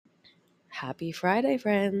Happy Friday,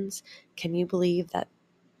 friends. Can you believe that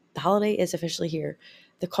the holiday is officially here?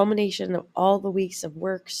 The culmination of all the weeks of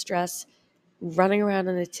work, stress, running around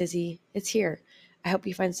in a tizzy, it's here. I hope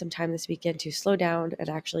you find some time this weekend to slow down and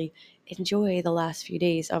actually enjoy the last few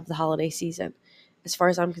days of the holiday season. As far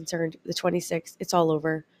as I'm concerned, the 26th, it's all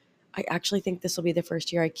over. I actually think this will be the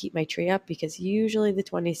first year I keep my tree up because usually the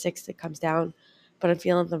 26th it comes down, but I'm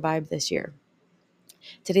feeling the vibe this year.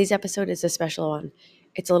 Today's episode is a special one.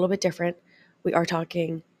 It's a little bit different. We are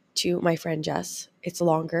talking to my friend Jess. It's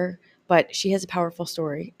longer, but she has a powerful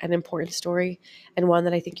story, an important story, and one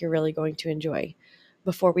that I think you're really going to enjoy.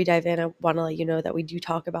 Before we dive in, I want to let you know that we do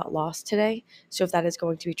talk about loss today. So if that is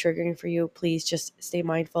going to be triggering for you, please just stay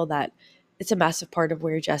mindful that it's a massive part of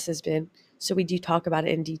where Jess has been. So we do talk about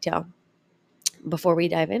it in detail. Before we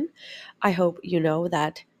dive in, I hope you know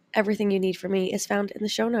that everything you need from me is found in the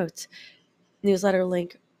show notes. Newsletter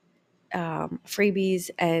link,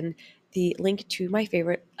 freebies, and the link to my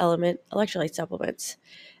favorite element electrolyte supplements.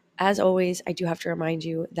 As always, I do have to remind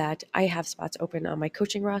you that I have spots open on my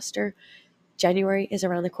coaching roster. January is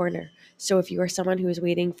around the corner. So if you are someone who is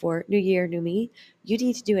waiting for New Year, New Me, you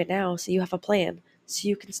need to do it now so you have a plan so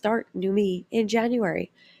you can start New Me in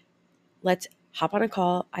January. Let's hop on a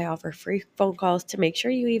call. I offer free phone calls to make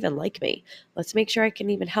sure you even like me. Let's make sure I can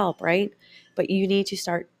even help, right? But you need to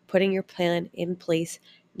start putting your plan in place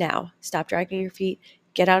now. Stop dragging your feet.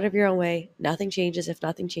 Get out of your own way. Nothing changes if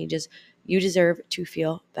nothing changes. You deserve to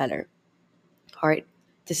feel better. All right,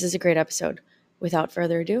 this is a great episode. Without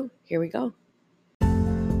further ado, here we go.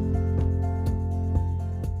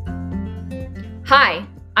 Hi,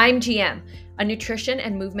 I'm GM, a nutrition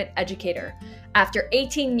and movement educator. After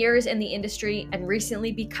 18 years in the industry and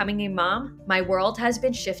recently becoming a mom, my world has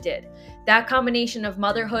been shifted. That combination of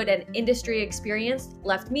motherhood and industry experience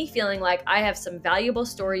left me feeling like I have some valuable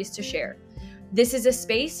stories to share. This is a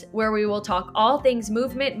space where we will talk all things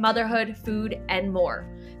movement, motherhood, food, and more.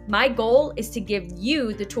 My goal is to give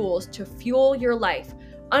you the tools to fuel your life,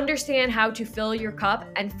 understand how to fill your cup,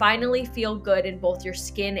 and finally feel good in both your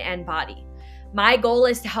skin and body. My goal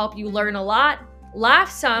is to help you learn a lot, laugh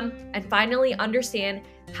some, and finally understand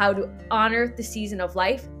how to honor the season of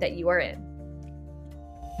life that you are in.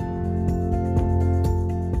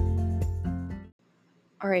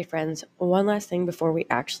 All right, friends, one last thing before we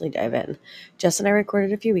actually dive in. Jess and I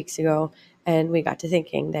recorded a few weeks ago, and we got to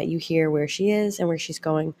thinking that you hear where she is and where she's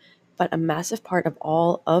going, but a massive part of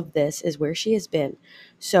all of this is where she has been.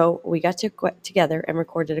 So we got together and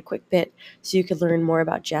recorded a quick bit so you could learn more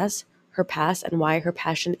about Jess, her past, and why her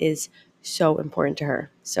passion is so important to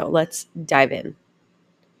her. So let's dive in.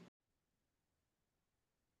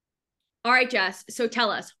 All right, Jess. So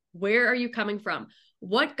tell us, where are you coming from?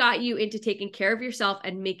 What got you into taking care of yourself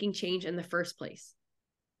and making change in the first place?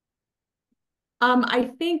 I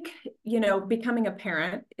think, becoming a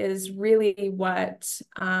parent is really what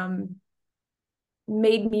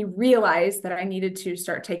made me realize that I needed to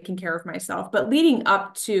start taking care of myself. But leading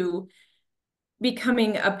up to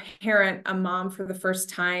becoming a parent, a mom for the first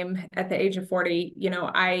time at the age of 40,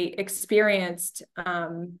 I experienced a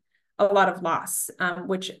lot of loss,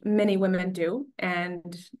 which many women do and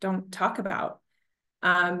don't talk about.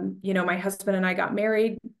 My husband and I got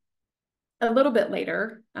married a little bit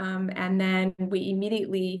later, and then we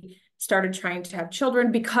immediately started trying to have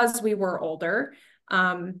children because we were older.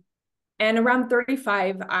 And around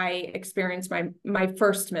 35, I experienced my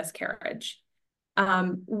first miscarriage,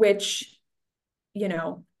 which,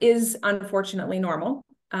 is unfortunately normal,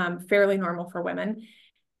 fairly normal for women.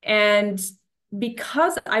 And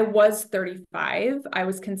because I was 35, I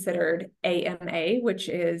was considered AMA, which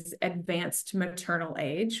is advanced maternal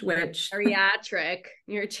age, which Geriatric.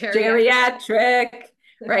 You're geriatric.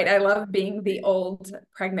 Right. I love being the old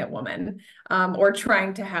pregnant woman, or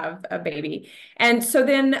trying to have a baby. And so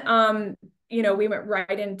then, we went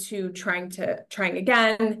right into trying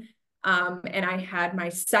again. And I had my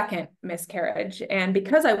second miscarriage. And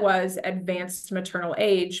because I was advanced maternal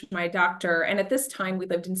age, my doctor, and at this time we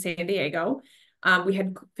lived in San Diego, we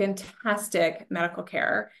had fantastic medical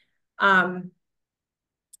care. And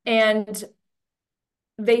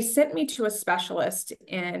they sent me to a specialist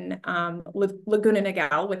in Laguna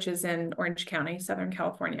Niguel, which is in Orange County, Southern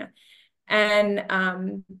California.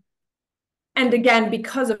 And again,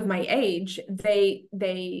 because of my age,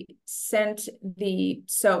 they sent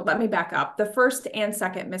so let me back up. The first and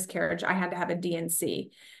second miscarriage, I had to have a DNC.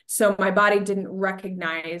 So my body didn't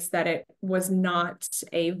recognize that it was not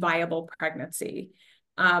a viable pregnancy.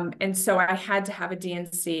 And so I had to have a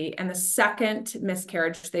DNC. And the second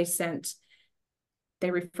miscarriage they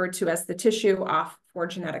referred to as the tissue off for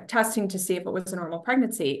genetic testing to see if it was a normal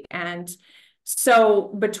pregnancy. And So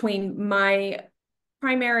between my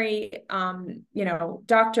primary,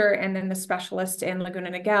 doctor and then the specialist in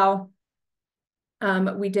Laguna Niguel,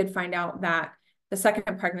 we did find out that the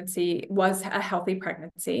second pregnancy was a healthy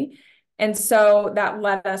pregnancy. And so that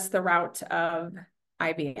led us the route of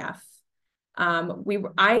IVF.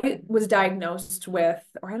 I was diagnosed with,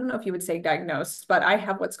 or I don't know if you would say diagnosed, but I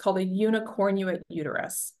have what's called a unicornuate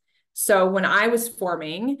uterus. So when I was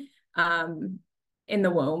forming in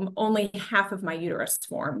the womb, only half of my uterus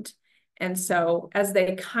formed. And so, as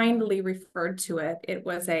they kindly referred to it, it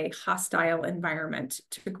was a hostile environment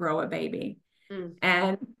to grow a baby. Mm.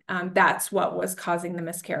 And that's what was causing the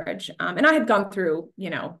miscarriage. And I had gone through,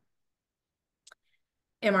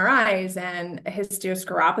 MRIs and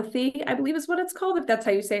hysteroscopy, I believe is what it's called, if that's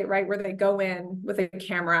how you say it right, where they go in with a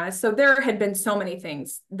camera. So there had been so many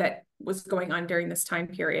things that was going on during this time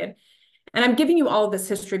period. And I'm giving you all of this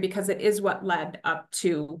history because it is what led up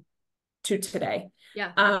to today.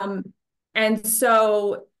 Yeah. And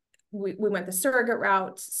so we went the surrogate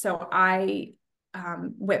route. So I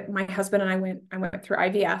with my husband and I went through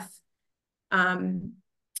IVF.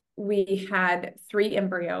 We had 3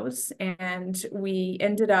 embryos and we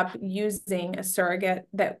ended up using a surrogate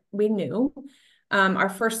that we knew. Our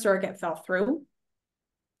first surrogate fell through.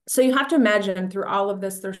 So you have to imagine through all of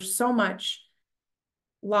this, there's so much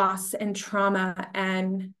loss and trauma,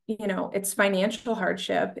 and it's financial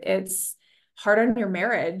hardship, it's hard on your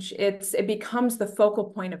marriage, it becomes the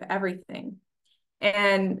focal point of everything.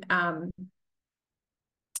 And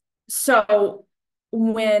so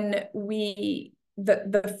when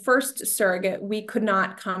the first surrogate, we could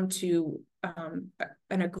not come to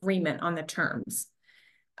an agreement on the terms.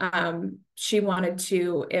 She wanted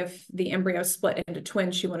to, if the embryo split into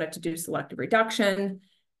twins, she wanted to do selective reduction.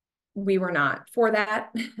 We were not for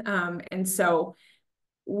that. And so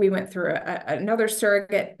we went through another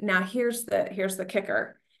surrogate. Now here's the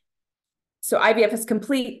kicker. So IVF is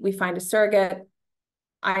complete. We find a surrogate.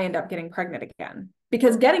 I end up getting pregnant again,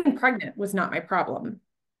 because getting pregnant was not my problem.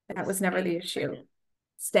 That was never the issue.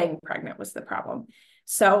 Staying pregnant was the problem.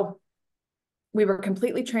 So we were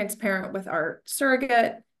completely transparent with our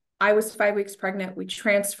surrogate. I was 5 weeks pregnant. We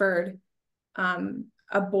transferred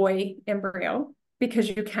a boy embryo, because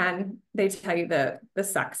they tell you the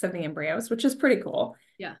sex of the embryos, which is pretty cool.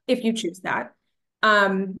 Yeah. If you choose that.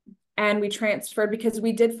 And we transferred because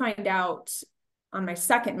we did find out on my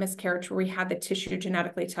second miscarriage, where we had the tissue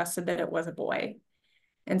genetically tested, that it was a boy.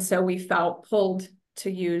 And so we felt pulled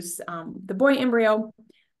to use the boy embryo.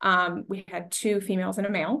 We had 2 females and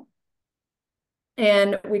a male.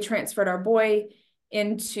 And we transferred our boy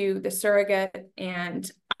into the surrogate, and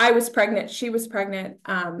I was pregnant, she was pregnant.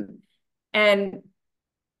 And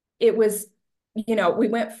it was, we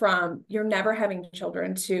went from you're never having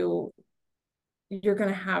children to you're going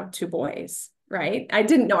to have 2 boys, right? I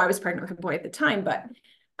didn't know I was pregnant with a boy at the time, but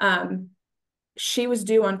she was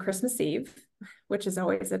due on Christmas Eve, which is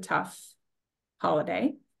always a tough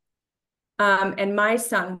holiday. And my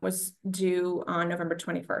son was due on November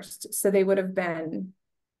 21st. So they would have been,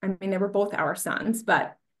 they were both our sons,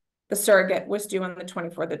 but the surrogate was due on the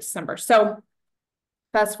 24th of December. So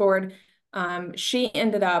fast forward, she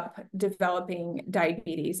ended up developing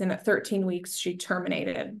diabetes, and at 13 weeks, she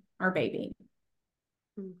terminated our baby.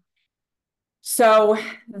 So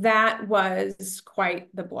that was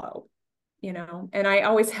quite the blow, and I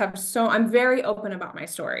always I'm very open about my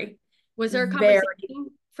story. Was there a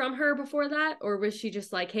conversation from her before that, or was she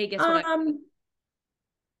just like, hey, guess what?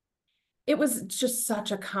 It was just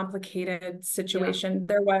such a complicated situation. Yeah.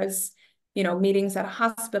 There was, meetings at a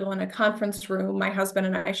hospital in a conference room. My husband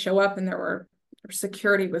and I show up, and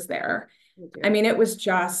security was there. Okay.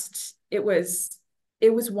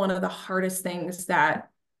 It was one of the hardest things that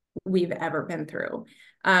we've ever been through.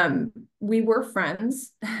 We were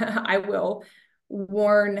friends. I will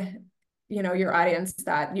warn, your audience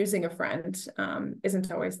that using a friend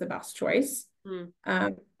isn't always the best choice.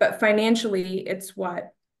 But financially, it's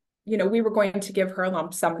what, we were going to give her a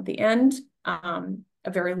lump sum at the end, a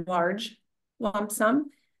very large lump sum.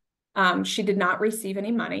 She did not receive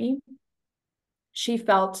any money. She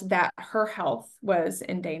felt that her health was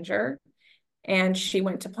in danger, and she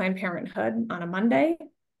went to Planned Parenthood on a Monday,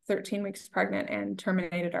 13 weeks pregnant, and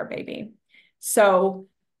terminated our baby. So,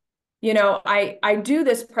 I do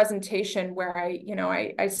this presentation where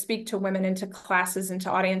I speak to women, into classes,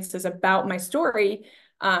 into audiences about my story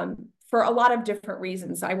for a lot of different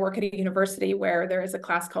reasons. I work at a university where there is a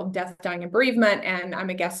class called Death, Dying, and Bereavement, and I'm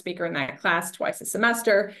a guest speaker in that class twice a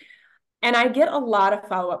semester. And I get a lot of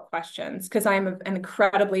follow-up questions because I'm an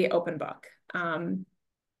incredibly open book.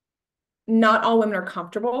 Not all women are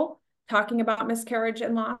comfortable talking about miscarriage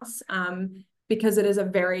and loss. because it is a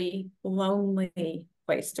very lonely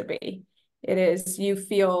place to be. It is, you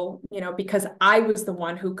feel, because I was the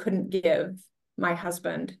one who couldn't give my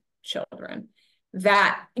husband children,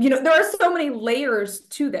 that, there are so many layers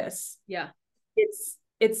to this. Yeah.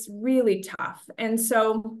 It's really tough. And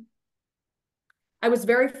so I was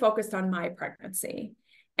very focused on my pregnancy,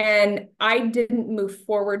 and I didn't move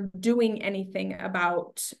forward doing anything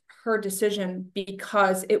about her decision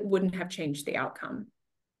because it wouldn't have changed the outcome.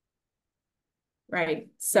 Right.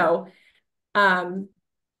 So,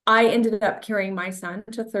 I ended up carrying my son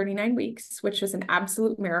to 39 weeks, which was an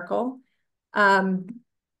absolute miracle.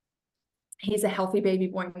 He's a healthy baby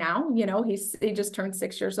boy now, he just turned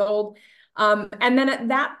 6 years old. And then at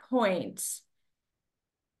that point,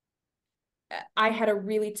 I had a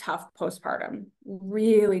really tough postpartum.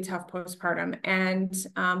 And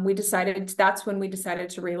that's when we decided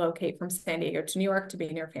to relocate from San Diego to New York to be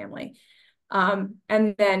near family. And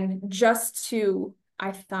then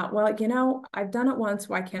I thought, well, I've done it once.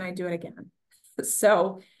 Why can't I do it again?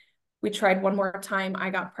 So we tried one more time. I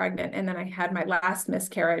got pregnant, and then I had my last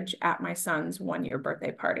miscarriage at my son's 1-year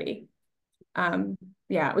birthday party.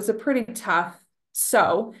 Yeah, it was a pretty tough.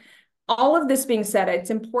 So all of this being said, it's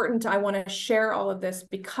important. I want to share all of this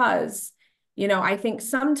because, I think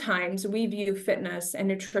sometimes we view fitness and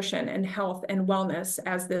nutrition and health and wellness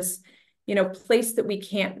as this, place that we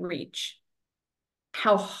can't reach,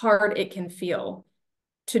 how hard it can feel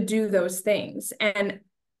to do those things. And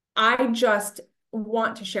I just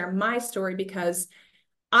want to share my story because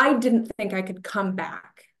I didn't think I could come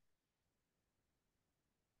back.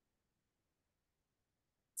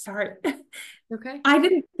 Sorry. Okay. I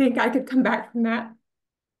didn't think I could come back from that.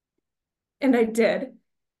 And I did.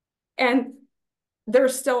 And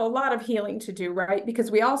there's still a lot of healing to do, right? Because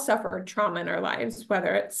we all suffer trauma in our lives,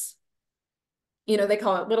 whether it's, they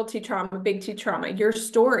call it little T trauma, big T trauma. Your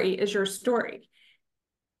story is your story.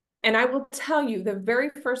 And I will tell you, the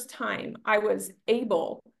very first time I was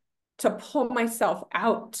able to pull myself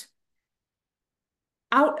out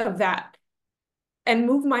of that and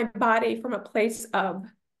move my body from a place of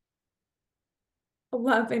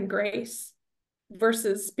love and grace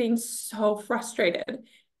versus being so frustrated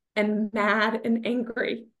and mad and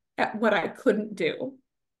angry at what I couldn't do.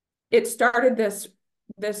 It started this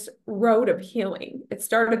road of healing. It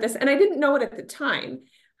started this, and I didn't know it at the time.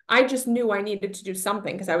 I just knew I needed to do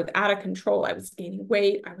something because I was out of control. I was gaining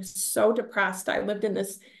weight. I was so depressed. I lived in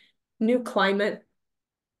this new climate.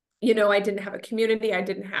 I didn't have a community. I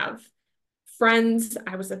didn't have friends.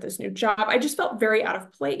 I was at this new job. I just felt very out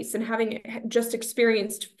of place, and having just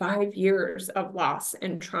experienced 5 years of loss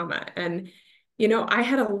and trauma. And, I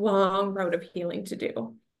had a long road of healing to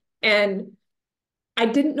do. And I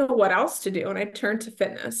didn't know what else to do. And I turned to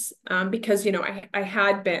fitness because, I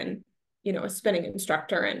had been, a spinning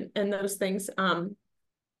instructor and those things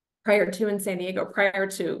prior to in San Diego, prior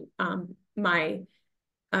to my,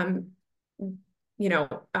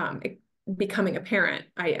 becoming a parent.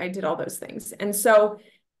 I did all those things. And so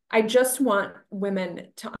I just want women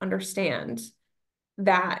to understand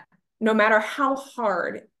that no matter how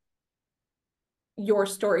hard your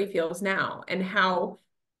story feels now and how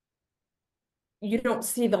you don't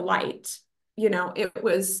see the light,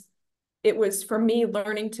 it was for me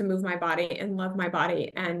learning to move my body and love my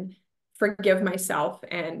body and forgive myself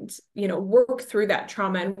and, work through that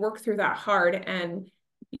trauma and work through that hard and,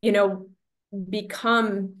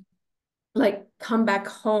 come back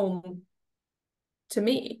home to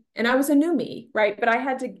me. And I was a new me, right? But I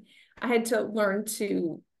had to learn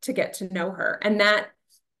to get to know her. And that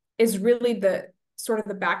is really the sort of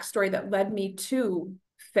the backstory that led me to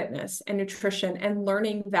fitness and nutrition and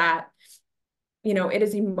learning that, it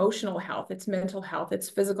is emotional health, it's mental health, it's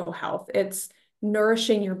physical health, it's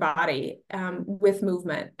nourishing your body with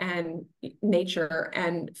movement and nature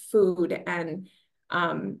and food. And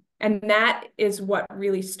that is what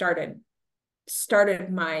really started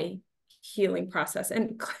my healing process.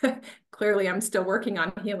 And clearly I'm still working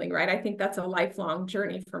on healing, right? I think that's a lifelong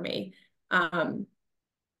journey for me.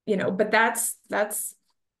 But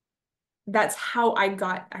that's how I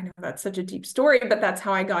got, I know that's such a deep story, but that's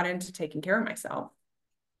how I got into taking care of myself.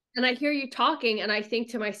 And I hear you talking and I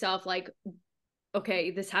think to myself, like,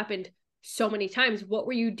 okay, this happened so many times. What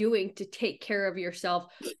were you doing to take care of yourself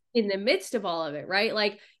in the midst of all of it, right?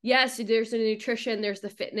 Like, yes, there's the nutrition, there's the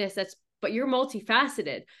fitness, but you're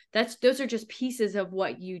multifaceted. Those are just pieces of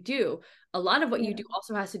what you do. A lot of what you do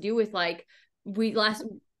also has to do with, like,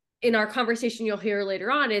 in our conversation you'll hear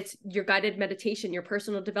later on, it's your guided meditation, your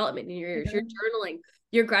personal development, your journaling,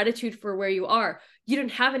 your gratitude for where you are. You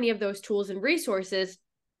didn't have any of those tools and resources.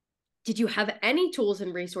 Did you have any tools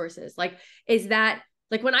and resources? Like, is that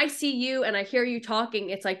Like when I see you and I hear you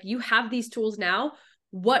talking, it's like you have these tools now.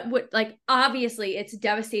 What would, like, obviously it's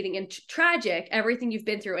devastating and tragic, everything you've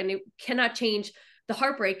been through, and it cannot change the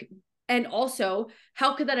heartbreak. And also,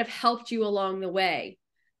 how could that have helped you along the way?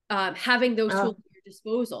 Having those tools at your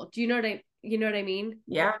disposal. Do you know what I mean?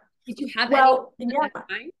 Yeah. Did you have any Well, at yeah. that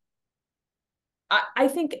time? I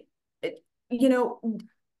think, you know,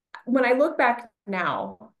 when I look back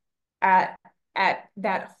now at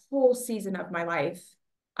that whole season of my life,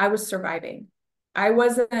 I was surviving. I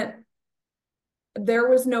wasn't, there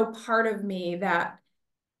was no part of me that,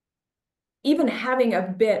 even having a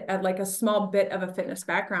bit of like a small bit of a fitness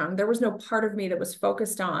background, there was no part of me that was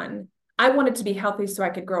focused on, I wanted to be healthy so I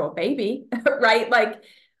could grow a baby, right? Like,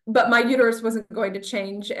 but my uterus wasn't going to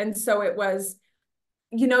change. And so it was,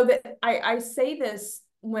 you know, that I say this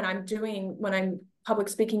when I'm public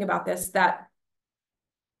speaking about this, that,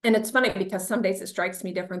 and it's funny because some days it strikes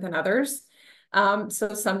me different than others.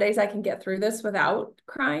 So some days I can get through this without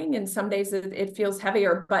crying, and some days it feels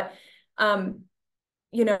heavier. But,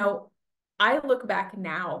 you know, I look back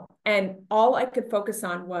now and all I could focus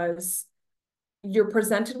on was, you're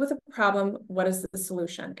presented with a problem. What is the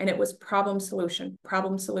solution? And it was problem, solution,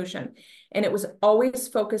 problem, solution. And it was always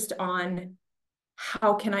focused on,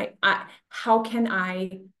 how can how can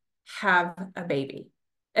I have a baby?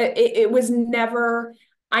 It was never,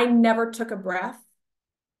 I never took a breath.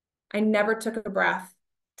 I never took a breath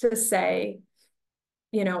to say,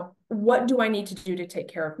 you know, what do I need to do to take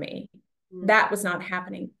care of me? That was not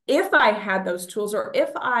happening. If I had those tools, or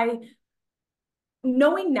if I,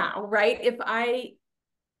 knowing now, right? If I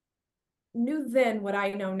knew then what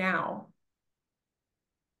I know now,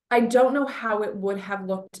 I don't know how it would have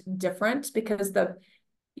looked different, because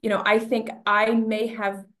you know, I think I may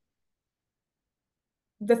have,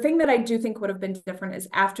 the thing that I do think would have been different is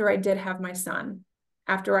after I did have my son,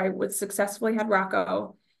 after I would successfully had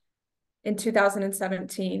Rocco in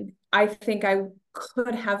 2017, I think I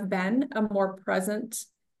could have been a more present,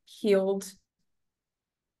 healed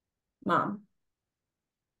mom.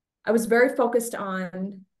 I was very focused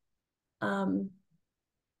on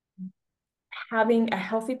having a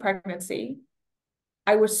healthy pregnancy.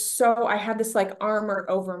 I had this like armor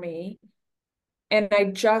over me, and I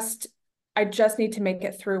just need to make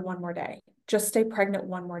it through one more day. Just stay pregnant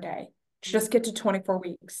one more day. Just get to 24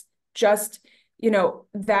 weeks. Just, you know,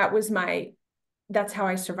 that's how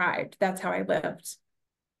I survived. That's how I lived.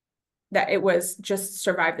 That it was just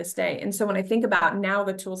survive this day. And so when I think about now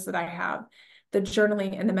the tools that I have, the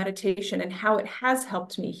journaling and the meditation, and how it has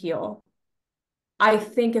helped me heal, I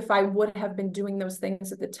think if I would have been doing those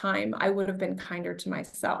things at the time, I would have been kinder to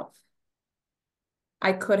myself.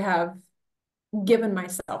 I could have given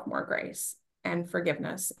myself more grace and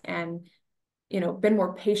forgiveness, and, you know, been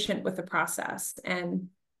more patient with the process.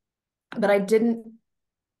 But I didn't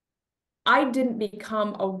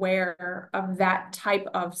become aware of that type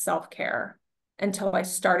of self-care until I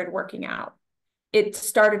started working out. It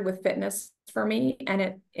started with fitness for me,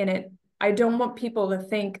 and I don't want people to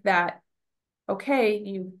think that, okay,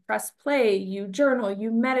 you press play, you journal,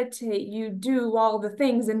 you meditate, you do all the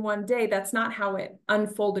things in one day. That's not how it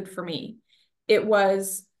unfolded for me. It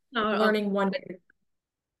was learning one day.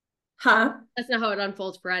 Huh? That's not how it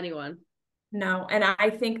unfolds for anyone. No. And I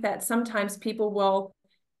think that sometimes people will,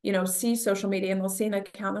 you know, see social media and they'll see an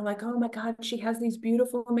account. They're like, oh my God, she has these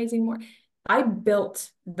beautiful, amazing mornings. I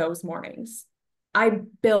built those mornings. I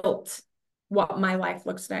built what my life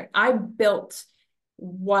looks like. I built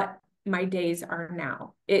what my days are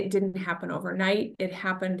now. It didn't happen overnight. It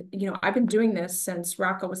happened, you know, I've been doing this since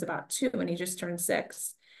Rocco was about 2 and he just turned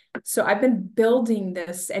 6. So I've been building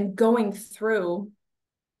this and growing through,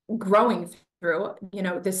 you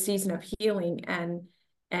know, this season of healing and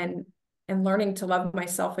learning to love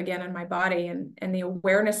myself again and my body, and the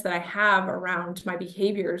awareness that I have around my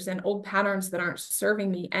behaviors and old patterns that aren't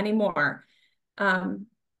serving me anymore.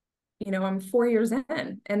 You know, I'm 4 years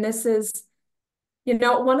in, and this is, you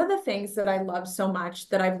know, one of the things that I love so much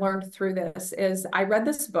that I've learned through this is I read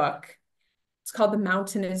this book. It's called The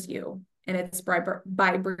Mountain Is You, and it's by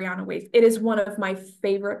Brianna Wiest. It is one of my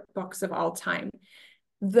favorite books of all time.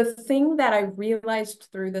 The thing that I realized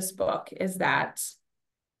through this book is that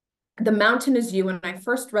the mountain is you. When I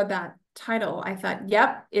first read that title, I thought,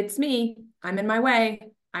 yep, it's me. I'm in my way.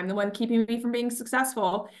 I'm the one keeping me from being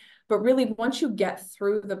successful. But really, once you get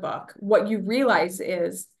through the book, what you realize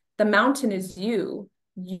is the mountain is you.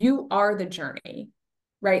 You are the journey,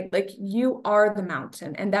 right? Like you are the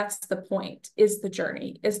mountain. And that's the point, is the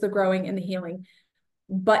journey, is the growing and the healing.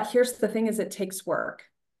 But here's the thing, is it takes work.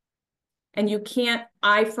 And you can't,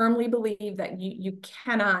 I firmly believe that you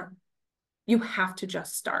cannot, you have to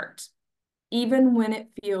just start. even when it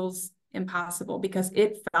feels impossible, because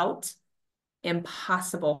it felt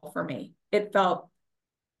impossible for me. It felt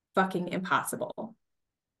fucking impossible.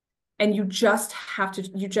 And you just have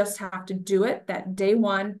to do it that day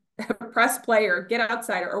one, press play or get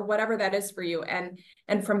outside or whatever that is for you. And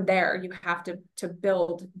from there, you have to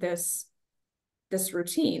build this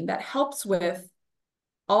routine that helps with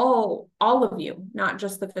all of you, not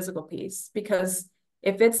just the physical piece. Because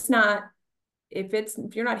if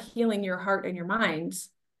you're not healing your heart and your mind,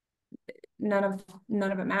 none of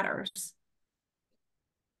it matters.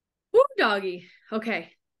 Woo, doggy. Okay.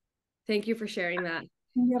 Thank you for sharing that.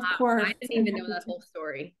 Yeah, of course. I didn't even know that whole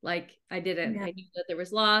story. Like, I didn't. Yeah. I knew that there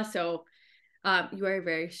was loss. So you are a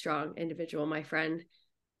very strong individual, my friend.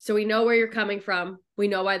 So we know where you're coming from. We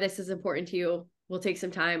know why this is important to you. We'll take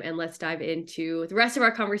some time and let's dive into the rest of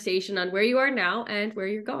our conversation on where you are now and where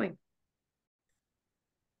you're going.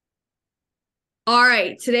 All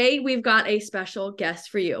right, today we've got a special guest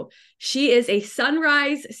for you. She is a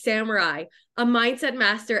sunrise samurai, a mindset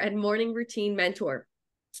master and morning routine mentor.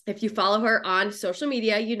 If you follow her on social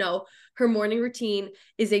media, you know her morning routine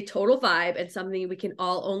is a total vibe and something we can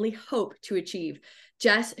all only hope to achieve.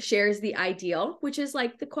 Jess shares the ideal, which is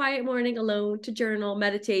like the quiet morning alone to journal,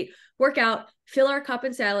 meditate, work out, fill our cup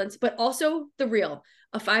in silence, but also the real,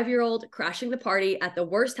 a 5-year-old crashing the party at the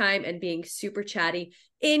worst time and being super chatty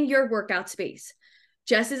in your workout space.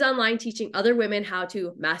 Jess is online teaching other women how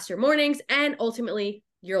to master mornings and ultimately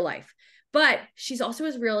your life. But she's also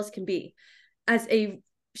as real as can be.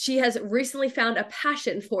 She has recently found a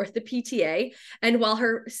passion for the PTA. And while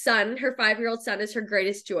her 5-year-old son is her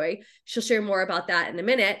greatest joy, she'll share more about that in a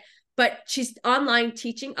minute. But she's online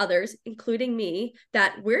teaching others, including me,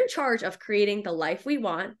 that we're in charge of creating the life we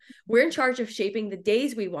want. We're in charge of shaping the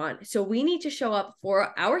days we want. So we need to show up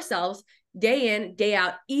for ourselves day in, day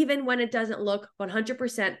out, even when it doesn't look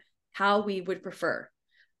 100% how we would prefer.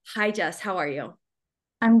 Hi, Jess. How are you?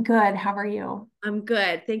 I'm good. How are you? I'm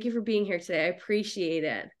good. Thank you for being here today. I appreciate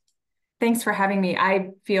it. Thanks for having me. I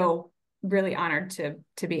feel really honored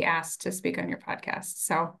to be asked to speak on your podcast.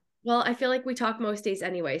 So, well, I feel like we talk most days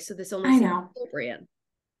anyway, so this only I seems know. appropriate.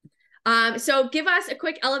 So give us a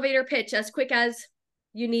quick elevator pitch, as quick as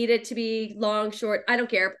you need it to be, long, short, I don't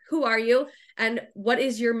care. Who are you and what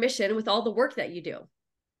is your mission with all the work that you do?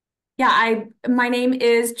 Yeah, my name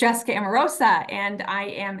is Jessica Amerosa, and I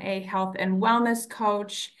am a health and wellness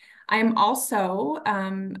coach. I'm also,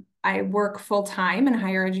 I work full-time in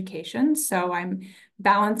higher education, so I'm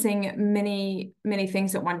balancing many, many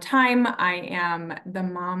things at one time. I am the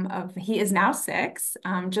mom of, he is now 6,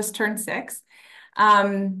 just turned 6.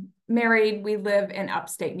 Married, we live in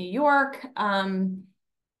upstate New York. And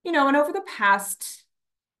over the past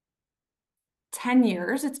 10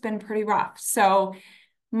 years, it's been pretty rough. So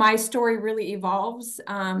my story really evolves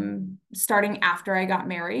starting after I got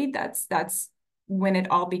married. That's when it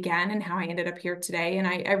all began and how I ended up here today. And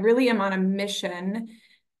I really am on a mission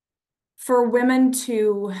for women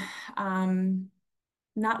to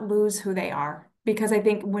not lose who they are. Because I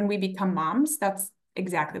think when we become moms, that's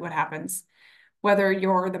exactly what happens. Whether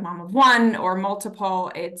you're the mom of one or multiple,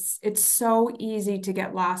 it's so easy to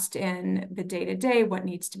get lost in the day-to-day, what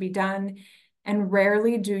needs to be done. And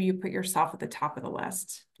rarely do you put yourself at the top of the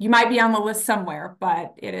list. You might be on the list somewhere,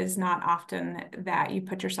 but it is not often that you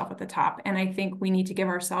put yourself at the top. And I think we need to give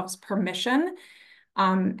ourselves permission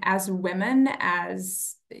as women,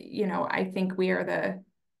 I think we are the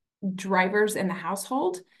drivers in the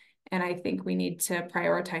household. And I think we need to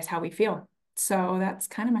prioritize how we feel. So that's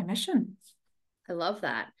kind of my mission. I love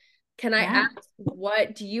that. Can I ask,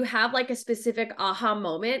 what do you have like a specific aha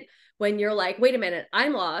moment when you're like, wait a minute,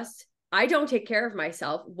 I'm lost. I don't take care of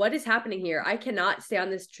myself. What is happening here? I cannot stay on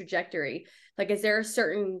this trajectory. Like, is there a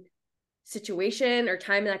certain situation or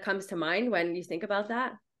time that comes to mind when you think about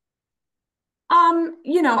that? I'm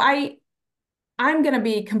going to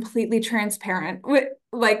be completely transparent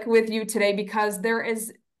with you today, because there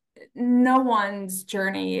is no one's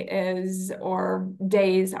journey or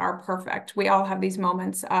days are perfect. We all have these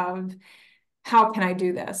moments of, how can I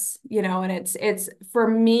do this? And it's for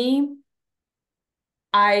me,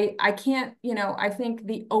 I can't, I think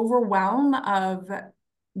the overwhelm of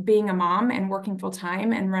being a mom and working full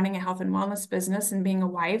time and running a health and wellness business and being a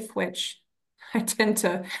wife, which I tend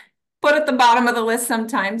to put at the bottom of the list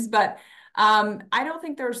sometimes, but I don't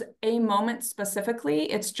think there's a moment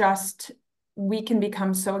specifically. It's just, we can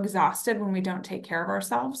become so exhausted when we don't take care of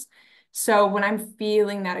ourselves. So when I'm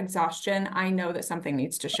feeling that exhaustion, I know that something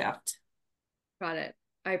needs to shift. Got it.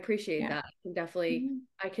 I appreciate that. Mm-hmm.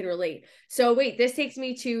 I can relate. So wait, this takes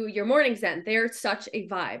me to your mornings then. They're such a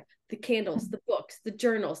vibe. The candles, the books, the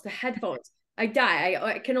journals, the headphones. I die.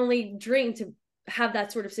 I can only dream to have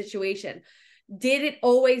that sort of situation. Did it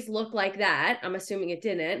always look like that? I'm assuming it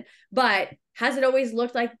didn't, but has it always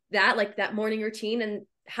looked like that morning routine? And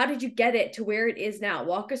how did you get it to where it is now?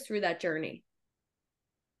 Walk us through that journey.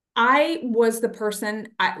 I was the person,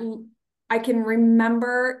 I can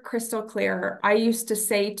remember crystal clear. I used to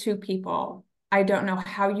say to people, I don't know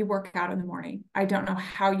how you work out in the morning. I don't know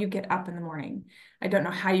how you get up in the morning. I don't know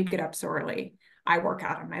how you get up so early. I work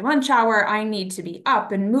out in my lunch hour. I need to be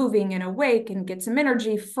up and moving and awake and get some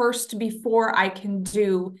energy first before I can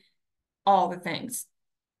do all the things.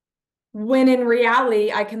 When in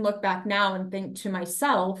reality, I can look back now and think to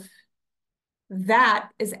myself, that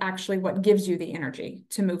is actually what gives you the energy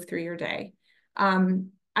to move through your day.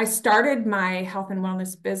 I started my health and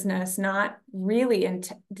wellness business not really,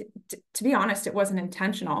 to be honest, it wasn't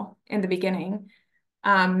intentional in the beginning.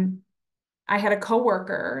 I had a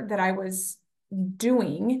coworker that I was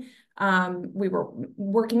doing. We were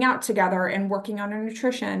working out together and working on her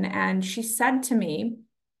nutrition. And she said to me,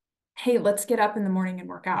 hey, let's get up in the morning and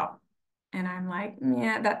work out. And I'm like,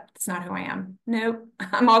 yeah, that's not who I am. Nope,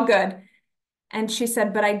 I'm all good. And she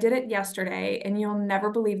said, but I did it yesterday and you'll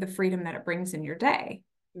never believe the freedom that it brings in your day.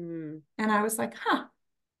 And I was like, huh,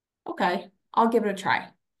 okay, I'll give it a try.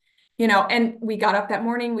 And we got up that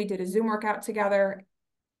morning, we did a Zoom workout together,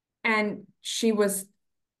 and she was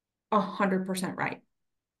 100% right.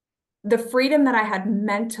 The freedom that I had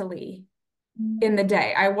mentally in the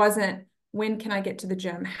day, I wasn't, when can I get to the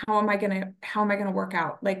gym? How am I gonna work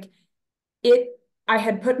out? Like I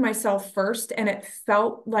had put myself first, and it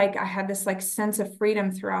felt like I had this like sense of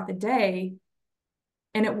freedom throughout the day.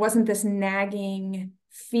 And it wasn't this nagging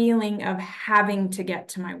feeling of having to get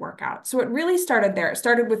to my workout. So it really started there. It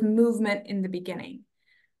started with movement in the beginning.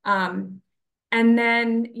 And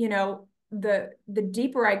then, the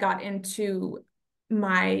deeper I got into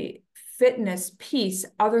my fitness piece,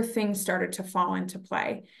 other things started to fall into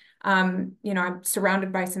play. I'm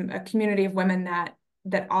surrounded by a community of women that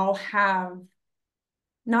all have,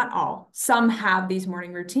 not all, some have these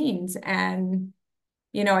morning routines. And,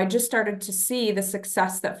 I just started to see the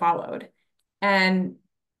success that followed. And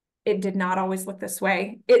it did not always look this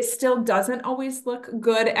way. It still doesn't always look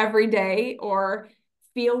good every day or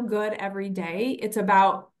feel good every day. It's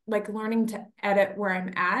about like learning to edit where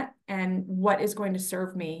I'm at and what is going to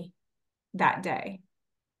serve me that day.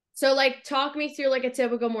 So like talk me through like a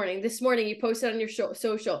typical morning. This morning you posted on your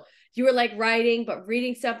social. You were like writing but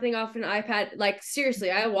reading something off an iPad. Like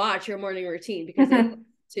seriously, I watch your morning routine because it's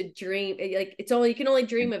to dream. Like it's only, you can only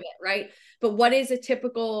dream of it, right? But what is a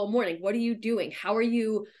typical morning? What are you doing? How are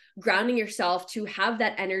you grounding yourself to have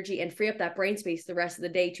that energy and free up that brain space the rest of the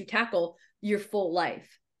day to tackle your full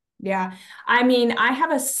life? Yeah. I mean, I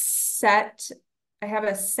have a set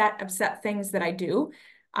of set things that I do.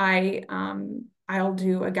 I'll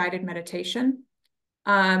do a guided meditation.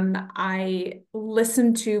 I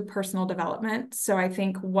listen to personal development. So I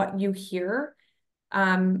think what you hear,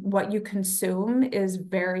 what you consume is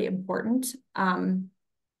very important. And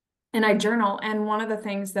I journal. And one of the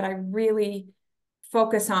things that I really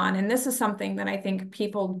focus on, and this is something that I think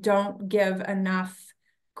people don't give enough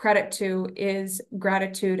credit to, is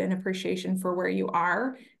gratitude and appreciation for where you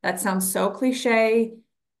are. That sounds so cliche,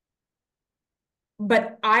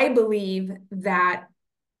 but I believe that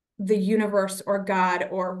the universe or God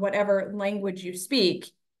or whatever language you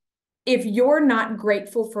speak, if you're not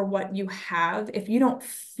grateful for what you have, if you don't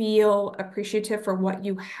feel appreciative for what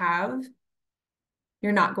you have,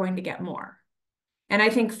 you're not going to get more. And I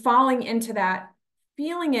think falling into that,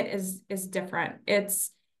 feeling it is different. And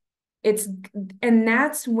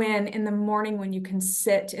that's when in the morning, when you can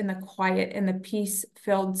sit in the quiet, in the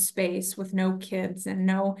peace-filled space with no kids and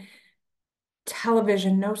no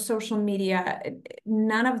television, no social media,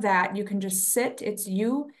 none of that. You can just sit. It's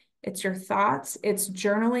you, it's your thoughts, it's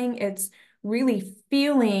journaling, it's really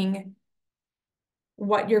feeling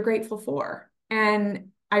what you're grateful for. And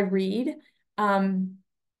I read.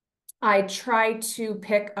 I try to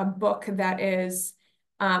pick a book that is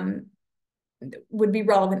would be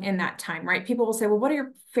relevant in that time, right? People will say, well, what are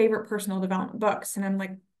your favorite personal development books? And I'm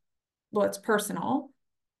like, well, it's personal.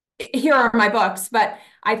 Here are my books. But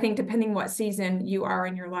I think depending what season you are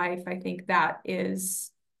in your life, I think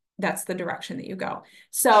that's the direction that you go.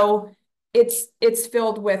 So it's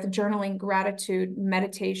filled with journaling, gratitude,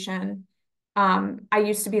 meditation. I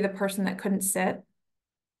used to be the person that couldn't sit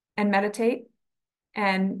and meditate.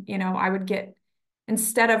 And, I would get,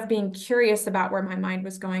 instead of being curious about where my mind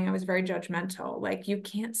was going, I was very judgmental. Like, you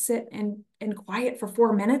can't sit in quiet for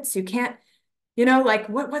 4 minutes. You can't, like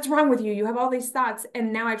what's wrong with you? You have all these thoughts.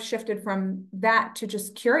 And now I've shifted from that to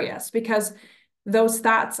just curious, because those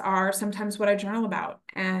thoughts are sometimes what I journal about.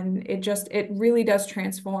 And it really does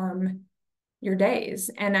transform your days.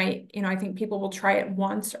 And I think people will try it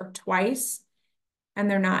once or twice and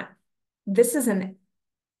this is an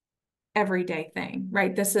everyday thing,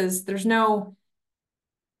 right? There's no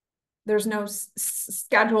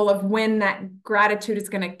schedule of when that gratitude is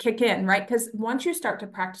going to kick in, right? Because once you start to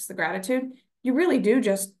practice the gratitude, you really do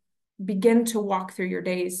just begin to walk through your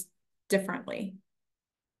days differently.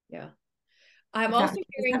 Yeah. I'm Does also that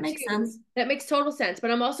hearing make too, sense? that makes total sense,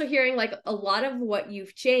 but I'm also hearing like a lot of what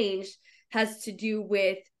you've changed has to do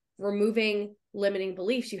with removing limiting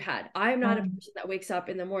beliefs you had. I am not a person that wakes up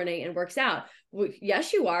in the morning and works out.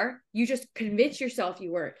 Yes, you are. You just convince yourself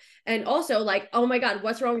you weren't. And also, like, oh my God,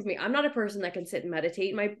 what's wrong with me? I'm not a person that can sit and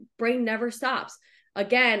meditate. My brain never stops.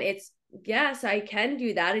 Again, it's yes, I can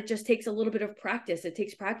do that. It just takes a little bit of practice. It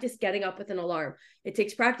takes practice getting up with an alarm. It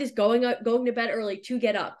takes practice going to bed early to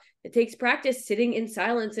get up. It takes practice sitting in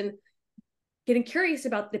silence and getting curious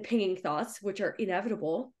about the pinging thoughts, which are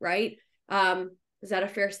inevitable, right? Is that a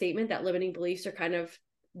fair statement that limiting beliefs are kind of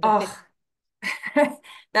the thing? Oh,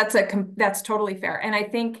 that's totally fair. And I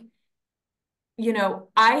think, we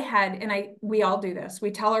all do this.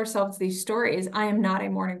 We tell ourselves these stories. I am not a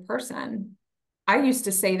morning person. I used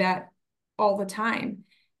to say that all the time.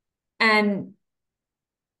 And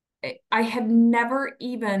I had never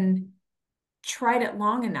even tried it,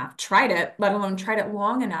 let alone tried it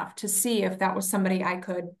long enough to see if that was somebody I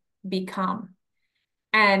could become.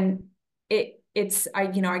 And I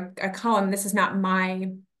call them, this is not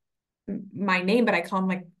my name, but I call them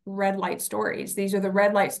like red light stories. These are the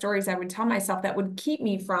red light stories I would tell myself that would keep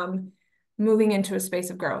me from moving into a space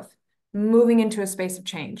of growth, moving into a space of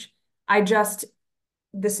change.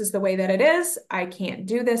 This is the way that it is. I can't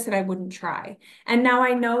do this and I wouldn't try. And now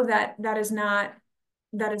I know that that is not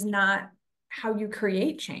how you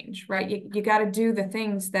create change, right? You got to do the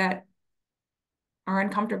things that are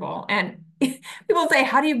uncomfortable. And people say,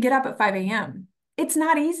 how do you get up at 5 a.m.? It's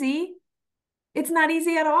not easy. It's not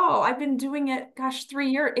easy at all. I've been doing it, gosh, 3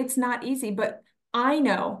 years. It's not easy, but I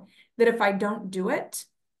know that if I don't do it,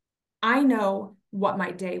 I know what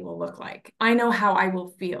my day will look like. I know how I will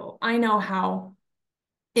feel. I know how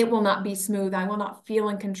it will not be smooth. I will not feel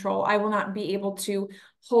in control. I will not be able to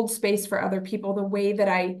hold space for other people the way that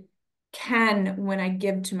I can when I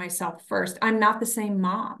give to myself first. I'm not the same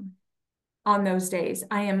mom on those days.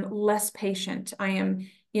 I am less patient. I am,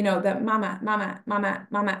 the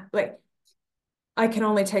mama, like I can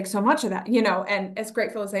only take so much of that, and as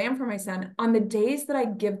grateful as I am for my son, on the days that I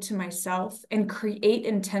give to myself and create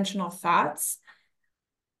intentional thoughts,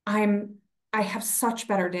 I'm, I have such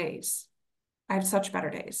better days. I have such better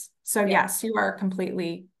days. So Yeah. yes,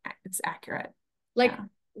 it's accurate. Like Yeah.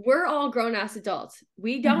 we're all grown ass adults.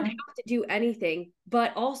 We don't have to do anything,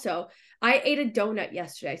 but also I ate a donut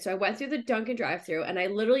yesterday. So I went through the Dunkin' drive-through and I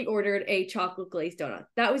literally ordered a chocolate glazed donut.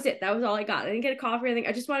 That was it. That was all I got. I didn't get a coffee or anything.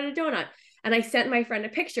 I just wanted a donut. And I sent my friend a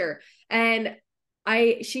picture and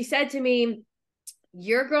she said to me,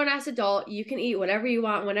 you're a grown ass adult. You can eat whatever you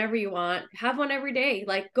want, whenever you want. Have one every day.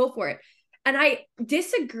 Like, go for it. And I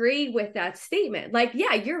disagree with that statement. Like,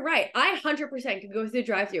 yeah, you're right. I 100% could go through the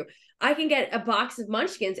drive through. I can get a box of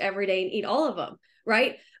munchkins every day and eat all of them.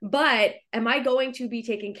 Right. But am I going to be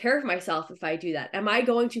taking care of myself if I do that? Am I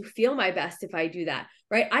going to feel my best if I do that?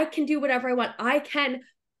 Right. I can do whatever I want. I can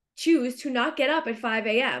choose to not get up at 5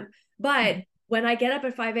 a.m. But when I get up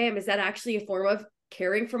at 5 a.m., is that actually a form of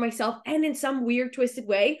caring for myself and in some weird twisted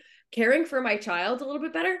way caring for my child a little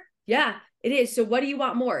bit better? Yeah, it is. So what do you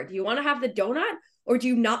want more? Do you want to have the donut or do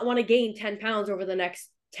you not want to gain 10 pounds over the next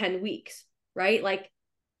 10 weeks? Right? Like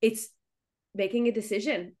it's making a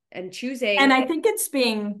decision and And choosing. I think it's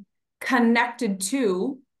being connected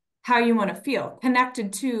to how you want to feel,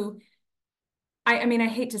 connected to, I mean, I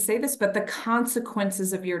hate to say this, but the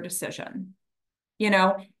consequences of your decision.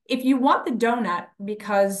 If you want the donut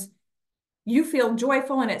because you feel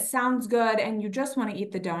joyful and it sounds good and you just want to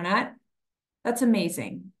eat the donut, that's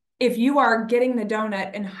amazing. If you are getting the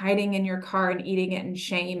donut and hiding in your car and eating it in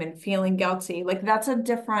shame and feeling guilty, like that's a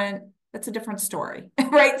different story,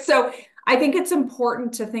 right? So I think it's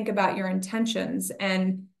important to think about your intentions,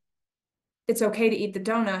 and it's okay to eat the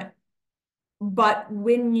donut, but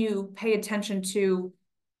when you pay attention to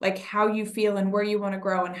like how you feel and where you want to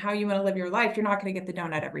grow and how you want to live your life, you're not going to get the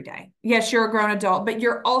donut every day. Yes, you're a grown adult, but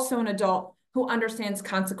you're also an adult who understands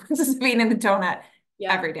consequences of eating the donut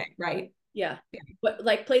Yeah. every day, right? Yeah. But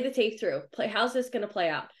like play the tape through. Play how's this gonna play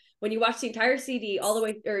out? When you watch the entire CD all the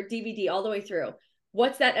way or DVD all the way through,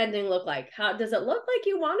 what's that ending look like? How does it look like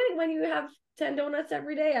you want it when you have 10 donuts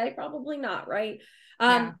every day? I probably not, right?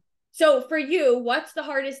 Yeah. So for you, what's the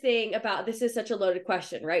hardest thing about, this is such a loaded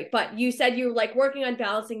question, right? But you said you're like working on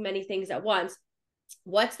balancing many things at once.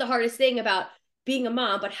 What's the hardest thing about being a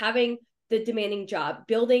mom, but having the demanding job,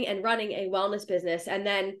 building and running a wellness business? And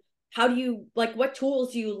then how do you, like, what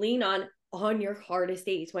tools do you lean on your hardest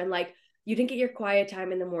days when like you didn't get your quiet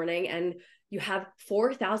time in the morning and you have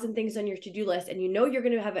 4,000 things on your to-do list and you know you're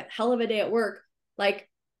going to have a hell of a day at work? Like,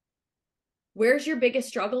 where's your biggest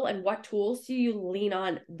struggle and what tools do you lean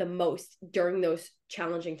on the most during those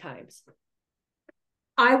challenging times?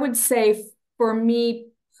 I would say for me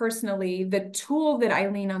personally, the tool that I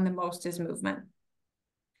lean on the most is movement.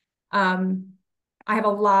 I have a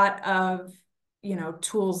lot of,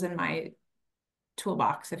 tools in my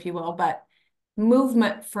toolbox, if you will, but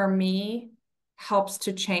movement for me helps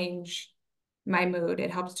to change my mood.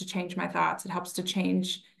 It helps to change my thoughts. It helps to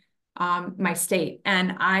change my state.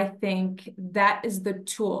 And I think that is the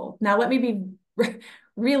tool. Now, let me be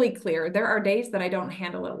really clear. There are days that I don't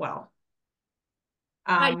handle it well.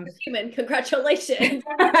 Hi, human. Congratulations.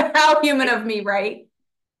 How human of me, right?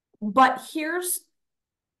 But here's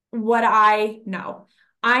what I know.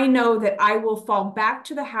 I know that I will fall back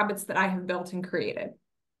to the habits that I have built and created.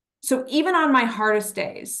 So even on my hardest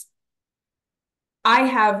days, I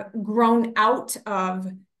have grown out of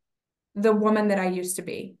the woman that I used to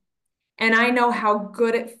be. And I know how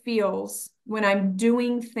good it feels when I'm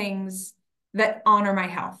doing things that honor my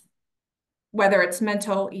health, whether it's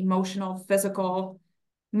mental, emotional, physical,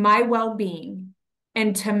 my well-being.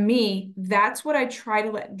 And to me, that's what I try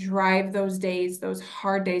to let drive those days, those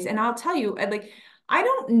hard days. And I'll tell you, I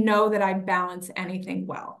don't know that I balance anything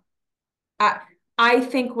well. I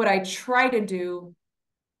think what I try to do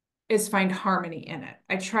is find harmony in it.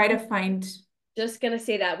 I try to find. Just gonna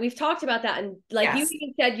say that we've talked about that, and like Yes. you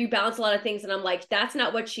even said, you balance a lot of things, and I'm like, that's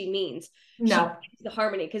not what she means. No. She means the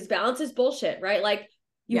harmony, because balance is bullshit, right? Like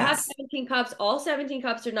you have Yes. 17 cups, all 17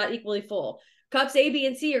 cups are not equally full. Cups A, B,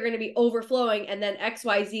 and C are going to be overflowing, and then X,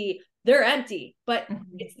 Y, Z, they're empty. But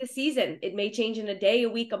it's the season. It may change in a day, a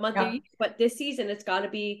week, a month, a year, but this season it's got to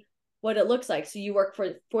be what it looks like. So you work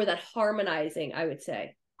for that harmonizing, I would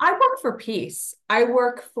say. I work for peace. I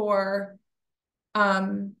work for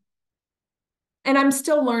and I'm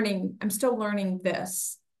still learning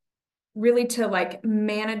this really to like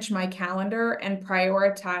manage my calendar and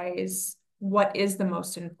prioritize what is the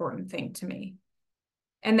most important thing to me.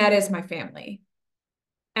 And that is my family.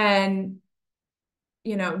 And,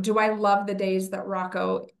 do I love the days that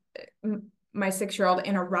Rocco, my 6-year-old,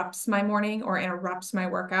 interrupts my morning or interrupts my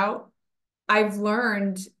workout? I've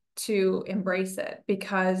learned to embrace it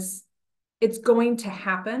because it's going to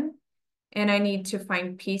happen. And I need to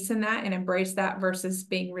find peace in that and embrace that versus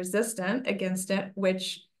being resistant against it,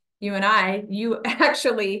 which you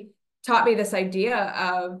actually taught me this idea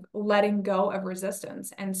of letting go of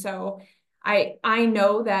resistance. And so I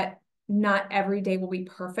know that not every day will be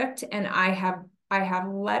perfect. And I have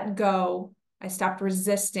let go. I stopped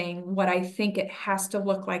resisting what I think it has to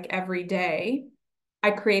look like every day.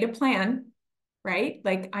 I create a plan, right?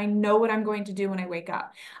 Like I know what I'm going to do when I wake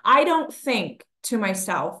up. I don't think to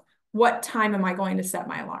myself, what time am I going to set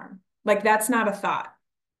my alarm? Like, that's not a thought.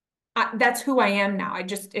 That's who I am now.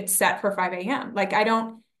 It's set for 5 a.m. Like,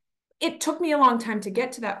 it took me a long time to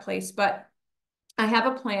get to that place, but I have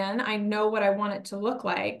a plan. I know what I want it to look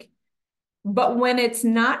like. But when it's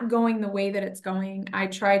not going the way that it's going, I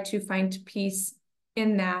try to find peace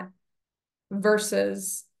in that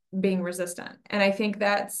versus being resistant. And I think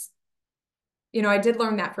that's, I did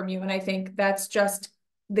learn that from you. And I think that's just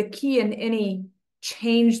the key in any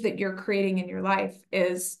change that you're creating in your life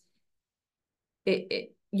is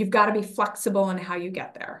you've got to be flexible in how you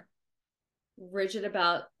get there. Rigid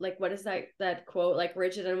about, like, what is that quote? Like,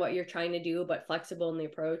 rigid in what you're trying to do, but flexible in the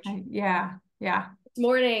approach. Yeah. This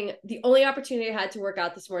morning, the only opportunity I had to work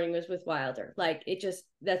out this morning was with Wilder. Like,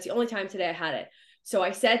 that's the only time today I had it. So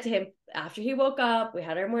I said to him after he woke up, we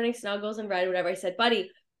had our morning snuggles and read whatever. I said,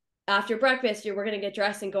 buddy, after breakfast, we're going to get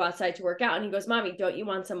dressed and go outside to work out. And he goes, Mommy, don't you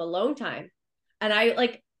want some alone time? And I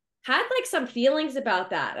had some feelings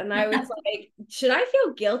about that. And I was like, should I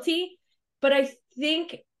feel guilty? But I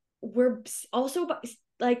think we're also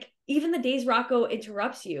like, even the days Rocco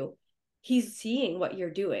interrupts you, he's seeing what you're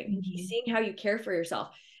doing. Mm-hmm. He's seeing how you care for yourself.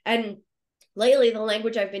 And lately the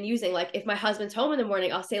language I've been using, like if my husband's home in the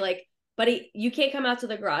morning, I'll say like, buddy, you can't come out to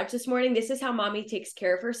the garage this morning. This is how mommy takes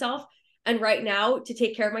care of herself. And right now, to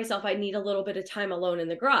take care of myself, I need a little bit of time alone in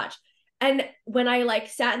the garage. And when I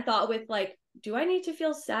sat and thought with do I need to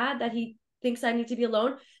feel sad that he thinks I need to be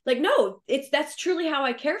alone? No, that's truly how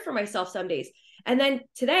I care for myself some days. And then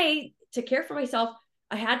today, to care for myself,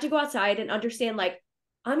 I had to go outside and understand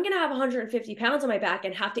I'm going to have 150 pounds on my back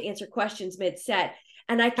and have to answer questions mid set.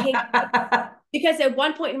 And I can't, because at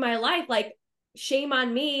one point in my life, like, shame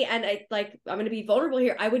on me. And I'm going to be vulnerable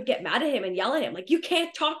here. I would get mad at him and yell at him. Like, you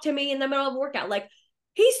can't talk to me in the middle of a workout. Like,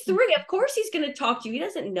 he's 3. Of course he's going to talk to you. He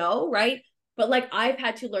doesn't know. Right. But like, I've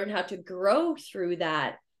had to learn how to grow through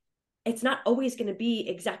that. It's not always going to be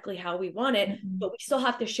exactly how we want it, but we still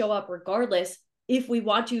have to show up regardless if we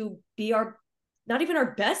want to be not even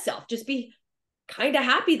our best self, just be kind of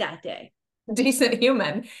happy that day. Decent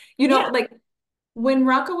human. Yeah. Like when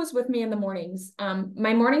Rocco was with me in the mornings,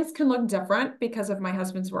 my mornings can look different because of my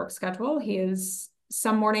husband's work schedule.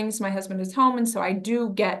 Some mornings my husband is home, and so I do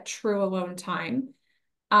get true alone time.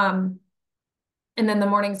 And then the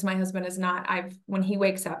mornings my husband is not, when he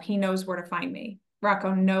wakes up, he knows where to find me.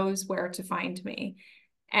 Rocco knows where to find me.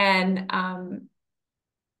 And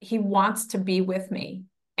he wants to be with me.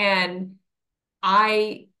 And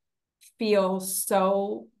I feel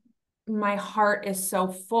my heart is so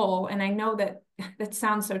full. And I know that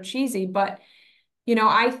sounds so cheesy, but,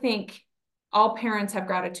 I think all parents have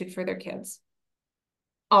gratitude for their kids.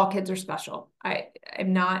 All kids are special.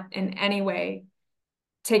 I'm not in any way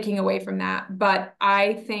taking away from that, but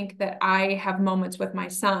I think that I have moments with my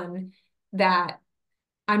son that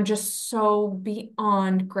I'm just so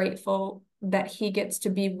beyond grateful that he gets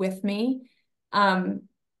to be with me.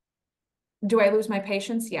 Do I lose my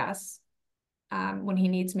patience? Yes. When he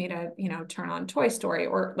needs me to, turn on Toy Story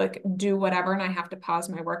or like do whatever, and I have to pause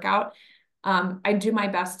my workout. I do my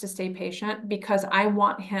best to stay patient because I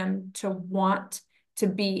want him to want to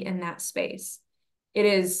be in that space. It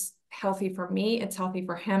is healthy for me. It's healthy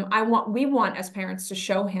for him. We want as parents to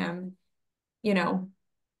show him,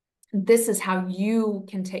 this is how you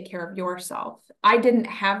can take care of yourself. I didn't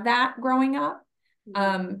have that growing up.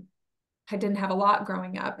 I didn't have a lot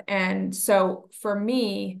growing up. And so for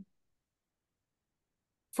me,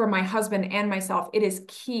 for my husband and myself, it is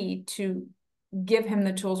key to give him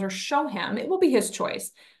the tools or show him, it will be his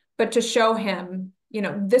choice, but to show him,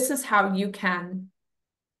 this is how you can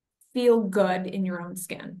feel good in your own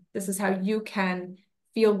skin. This is how you can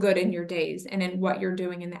feel good in your days and in what you're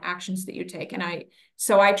doing and the actions that you take. And I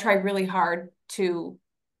try really hard to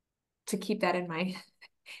keep that in my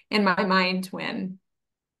mind when.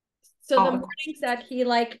 So the mornings that he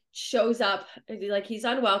like shows up, like he's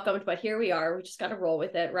unwelcomed, but here we are. We just got to roll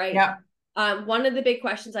with it, right? Yeah. One of the big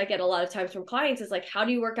questions I get a lot of times from clients is like, how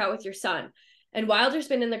do you work out with your son? And Wilder's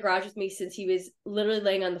been in the garage with me since he was literally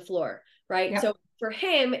laying on the floor, right? Yep. So for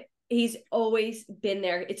him, he's always been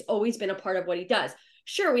there. It's always been a part of what he does.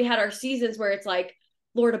 Sure, we had our seasons where it's like,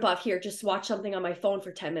 Lord above, here, just watch something on my phone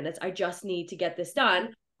for 10 minutes. I just need to get this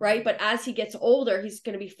done, right? But as he gets older, he's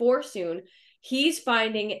going to be 4 soon. I'm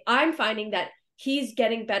finding that he's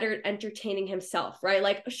getting better at entertaining himself, right?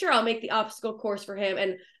 Like, sure, I'll make the obstacle course for him.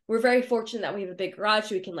 And we're very fortunate that we have a big garage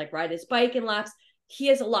so he can like ride his bike in laps. He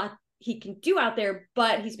has a lot he can do out there,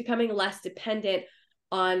 but he's becoming less dependent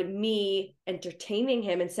on me entertaining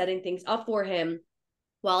him and setting things up for him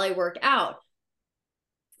while I work out.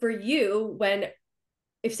 For you,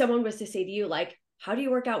 if someone was to say to you, like, how do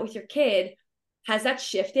you work out with your kid? Has that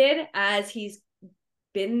shifted as he's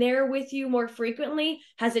been there with you more frequently?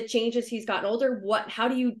 Has it changed as he's gotten older? How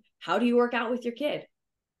do you work out with your kid?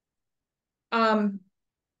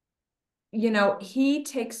 He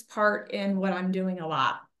takes part in what I'm doing a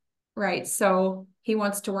lot, right? So he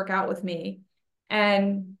wants to work out with me.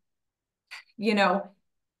 And,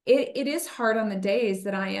 it is hard on the days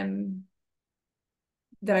that I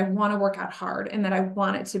want to work out hard and that I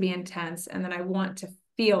want it to be intense and that I want to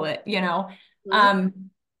feel it, Mm-hmm.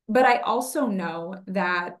 But I also know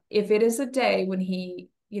that if it is a day when he,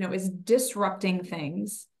 is disrupting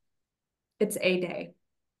things, it's a day.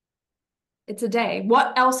 It's a day.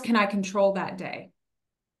 What else can I control that day?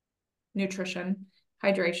 Nutrition,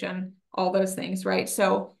 hydration, all those things, right?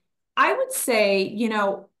 So I would say,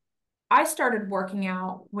 I started working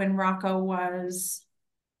out when Rocco was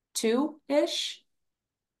 2-ish,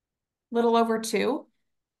 little over 2.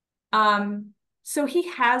 So he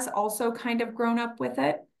has also kind of grown up with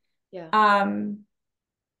it. Yeah.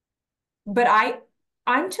 But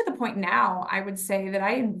I'm to the point now, I would say that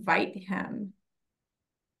I invite him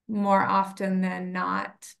more often than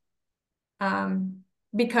not.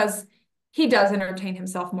 Because he does entertain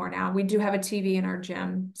himself more now. We do have a TV in our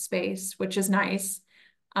gym space, which is nice.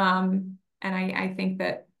 And I think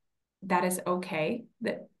that is okay,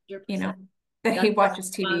 that, 100%. that he watches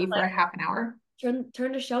TV for Like, a half an hour.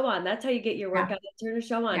 turn the show on. That's how you get your workout. Yeah. Turn the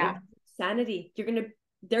show on. Yeah. It's sanity.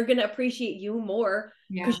 They're gonna appreciate you more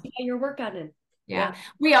because Yeah. you got your workout in. Yeah.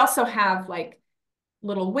 We also have like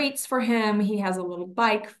little weights for him. He has a little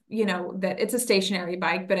bike, that it's a stationary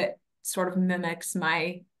bike, but it sort of mimics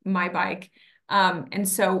my bike. And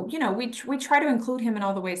so, we try to include him in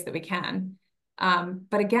all the ways that we can.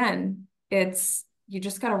 But again, you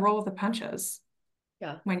just got to roll with the punches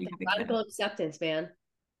Yeah. when you have a Radical kid. acceptance, man.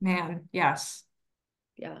 Man, yes.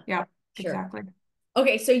 Yeah. Yeah, Sure. exactly.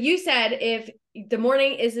 Okay, so you said if the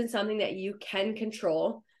morning isn't something that you can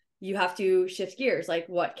control, you have to shift gears. Like,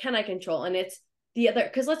 what can I control? And it's the other,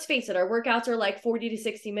 because let's face it, our workouts are like 40 to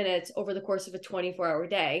 60 minutes over the course of a 24-hour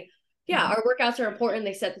day. Yeah, our workouts are important.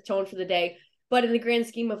 They set the tone for the day. But in the grand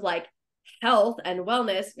scheme of like health and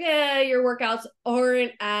wellness, yeah, your workouts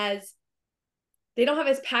aren't as, they don't have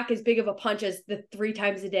as pack as big of a punch as the 3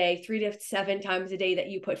 times a day, 3 to 7 times a day that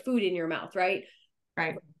you put food in your mouth, right?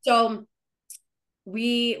 Right. So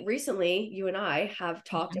we recently, you and I have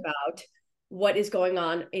talked about what is going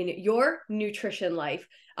on in your nutrition life.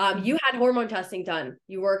 You had hormone testing done.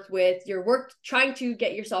 You worked with your work trying to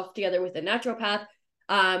get yourself together with a naturopath,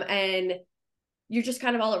 and you're just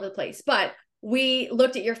kind of all over the place. But we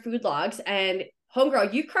looked at your food logs, and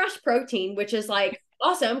homegirl, you crush protein, which is like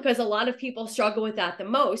awesome because a lot of people struggle with that the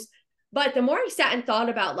most. But the more I sat and thought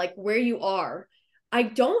about like where you are, I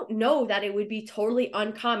don't know that it would be totally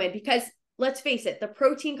uncommon because let's face it, the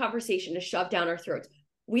protein conversation is shoved down our throats.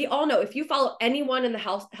 We all know if you follow anyone in the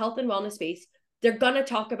health and wellness space, they're going to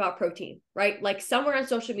talk about protein, right? Like somewhere on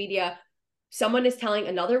social media, someone is telling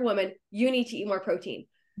another woman, you need to eat more protein.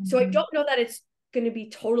 So I don't know that it's going to be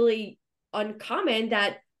totally uncommon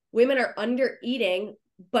that women are under eating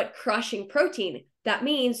but crushing protein. That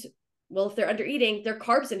means, well, if they're under eating, their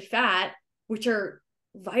carbs and fat, which are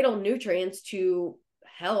vital nutrients to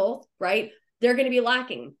health, right? They're going to be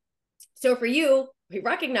lacking. So for you, we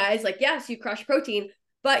recognize like, yes, you crush protein,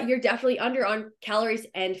 but you're definitely under on calories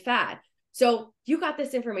and fat. So you got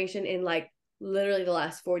this information in like literally the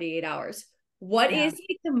last 48 hours. What is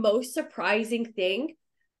like the most surprising thing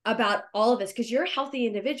about all of this? Because you're a healthy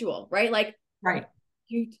individual, right? Like, Right.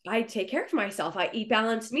 I take care of myself. I eat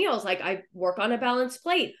balanced meals. Like I work on a balanced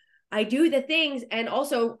plate. I do the things. And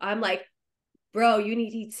also I'm like, bro, you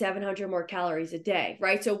need to eat 700 more calories a day,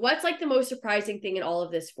 right? So what's like the most surprising thing in all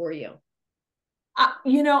of this for you?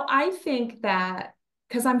 I think that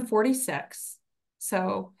because I'm 46,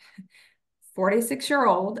 so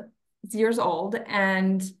years old,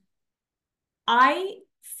 and I,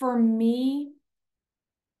 for me,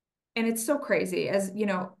 and it's so crazy, as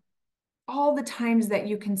all the times that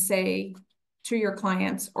you can say to your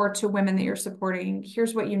clients or to women that you're supporting,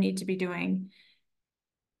 here's what you need to be doing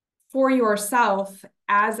for yourself.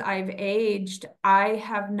 As I've aged, I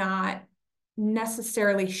have not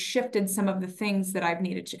necessarily shifted some of the things that I've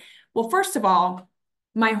needed to. Well, first of all,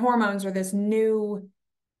 my hormones are this new-ish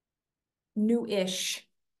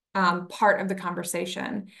part of the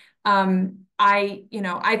conversation.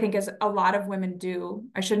 I think as a lot of women do,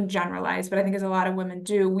 I shouldn't generalize, but I think as a lot of women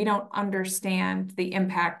do, we don't understand the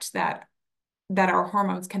impact that our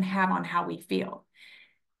hormones can have on how we feel.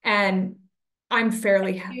 And I'm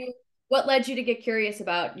fairly. What led you to get curious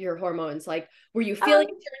about your hormones? Like, were you feeling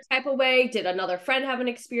a certain type of way? Did another friend have an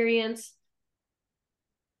experience?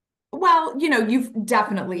 Well, you've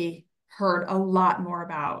definitely heard a lot more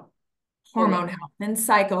about hormone health and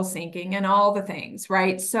cycle syncing and all the things,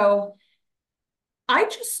 right? So I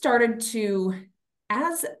just started to,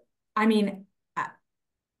 as I mean,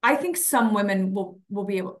 I think some women will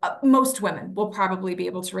be able, most women will probably be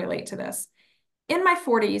able to relate to this. In my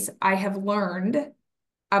 40s, I have learned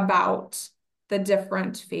about the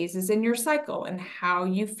different phases in your cycle and how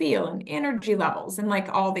you feel and energy levels and like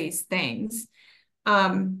all these things.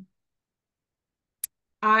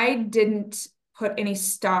 I didn't put any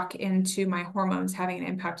stock into my hormones having an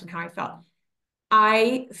impact on how I felt.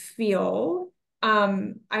 I feel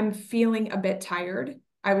I'm feeling a bit tired.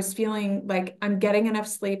 I was feeling like I'm getting enough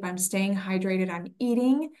sleep, I'm staying hydrated, I'm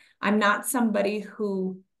eating. I'm not somebody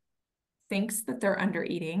who thinks that they're under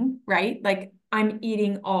eating, right? Like I'm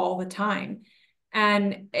eating all the time.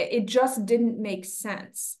 And it just didn't make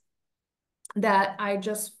sense that I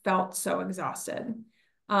just felt so exhausted.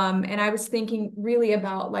 And I was thinking really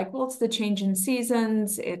about like, well, it's the change in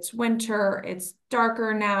seasons, it's winter, it's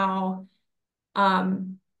darker now.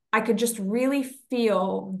 I could just really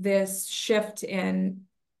feel this shift in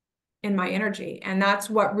my energy. And that's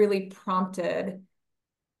what really prompted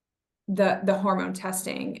the hormone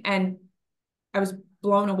testing. And I was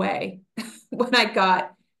blown away when I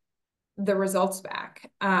got the results back.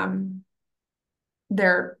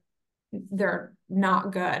 They're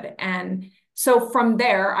not good. And so from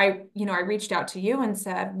there, I reached out to you and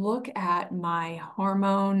said, look at my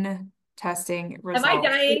hormone testing Am I results.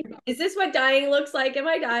 dying? Is this what dying looks like? Am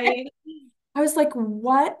I dying? I was like,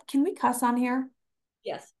 what? Can we cuss on here?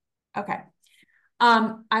 Yes. Okay.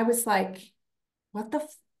 I was like, what the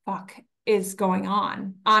fuck is going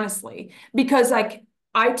on? Honestly, because like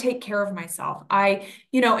I take care of myself.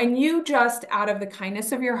 And you just out of the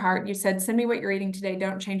kindness of your heart, you said, send me what you're eating today.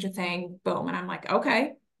 Don't change a thing. Boom. And I'm like,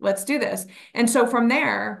 okay, let's do this. And so from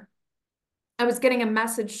there, I was getting a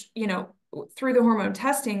message, through the hormone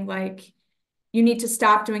testing, like, you need to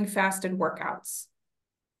stop doing fasted workouts.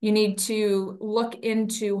 You need to look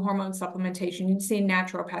into hormone supplementation. You need to see a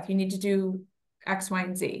naturopath. You need to do X, Y,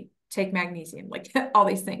 and Z, take magnesium, like all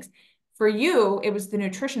these things. For you, it was the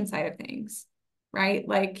nutrition side of things, right?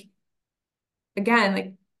 Like, again,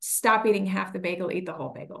 like stop eating half the bagel, eat the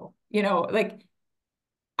whole bagel. That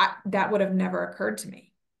would have never occurred to me.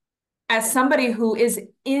 As somebody who is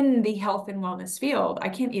in the health and wellness field, I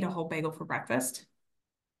can't eat a whole bagel for breakfast.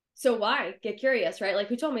 So why? Get curious, right? Like,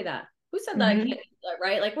 who told me that? Who said that I can't do that,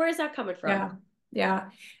 right? Like, where is that coming from? Yeah. Yeah.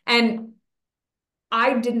 And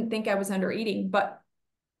I didn't think I was under eating, but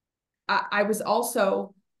I was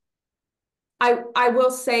also, I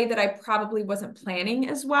will say that I probably wasn't planning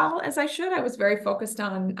as well as I should. I am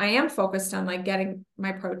focused on like getting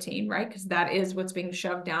my protein, right? Because that is what's being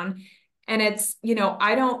shoved down. And it's,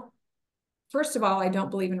 first of all, I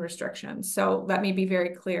don't believe in restrictions. So let me be very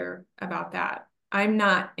clear about that. I'm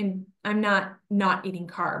not eating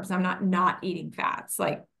carbs. I'm not eating fats.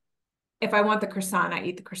 Like if I want the croissant, I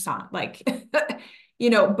eat the croissant. Like,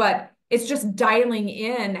 but it's just dialing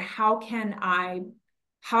in how can I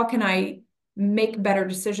make better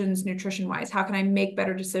decisions nutrition wise? How can I make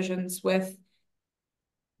better decisions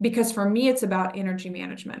because for me, it's about energy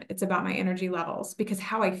management. It's about my energy levels because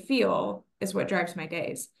how I feel is what drives my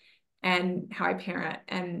days and how I parent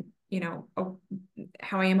and,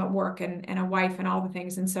 how I am at work and a wife and all the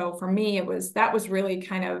things. And so for me, that was really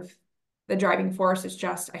kind of the driving force is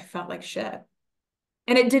just, I felt like shit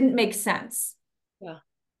and it didn't make sense. Yeah.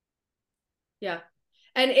 Yeah.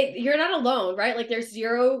 And you're not alone, right? Like there's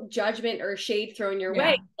zero judgment or shade thrown your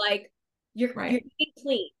way. Yeah. Like you're Right. eating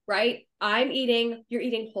clean, right? You're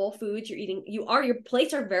eating whole foods, your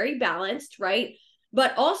plates are very balanced, right?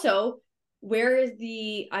 But also where is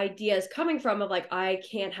the ideas coming from of like I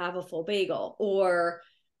can't have a full bagel or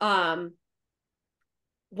um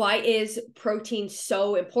why is protein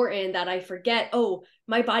so important that I forget, oh,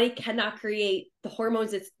 my body cannot create the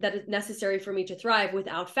hormones that is necessary for me to thrive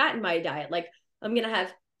without fat in my diet. Like I'm going to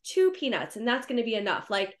have 2 peanuts and that's going to be enough.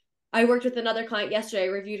 Like I worked with another client yesterday, I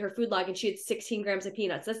reviewed her food log and she had 16 grams of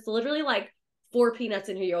peanuts. That's literally like 4 peanuts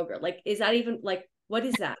in her yogurt. Like, is that even like, what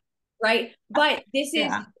is that? Right. But this is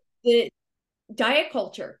Yeah. the diet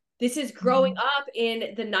culture. This is growing up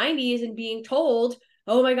in the 90s and being told,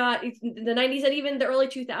 oh my God, it's the 90s and even the early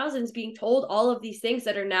 2000s being told all of these things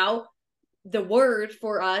that are now the word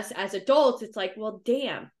for us as adults. It's like, well,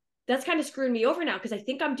 damn, that's kind of screwing me over now because I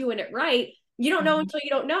think I'm doing it right. You don't know until you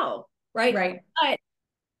don't know, right? Right. But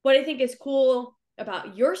what I think is cool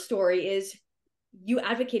about your story is you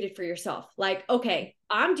advocated for yourself. Like, okay,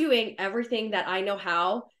 I'm doing everything that I know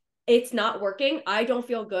how. It's not working. I don't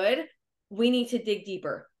feel good. We need to dig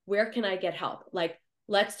deeper. Where can I get help? Like,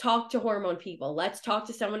 let's talk to hormone people. Let's talk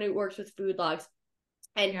to someone who works with food logs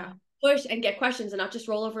and Yeah. push and get questions and not just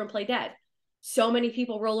roll over and play dead. So many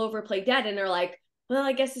people roll over, play dead, and they're like, well,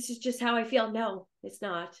 I guess this is just how I feel. No, it's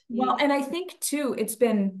not. Well, and I think too, it's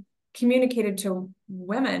been communicated to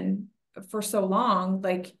women for so long,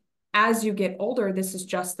 like as you get older, this is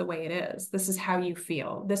just the way it is. This is how you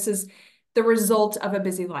feel. This is the result of a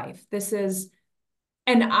busy life.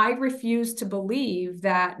 And I refuse to believe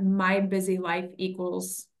that my busy life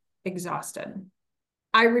equals exhausted.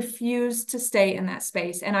 I refuse to stay in that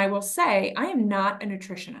space. And I will say, I am not a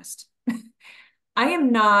nutritionist. I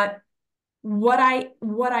am not what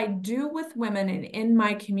I do with women and in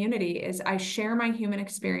my community is I share my human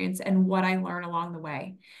experience and what I learn along the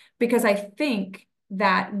way. Because I think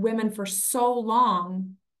that women for so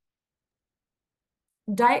long,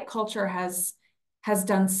 diet culture has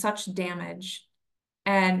done such damage.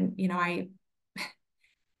 And I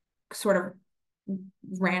sort of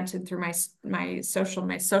ranted through my social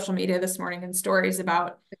media this morning and stories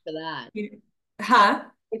about For that. huh?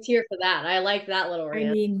 It's here for that. I like that little I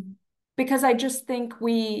rant. mean, because I just think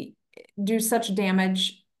we do such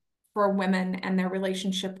damage for women and their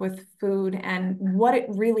relationship with food and what it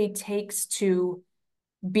really takes to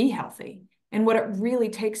be healthy and what it really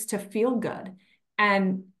takes to feel good.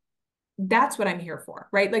 And that's what I'm here for,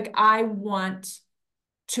 right? Like I want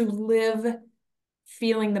to live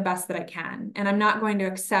feeling the best that I can. And I'm not going to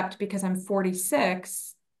accept because I'm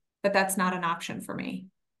 46 that that's not an option for me.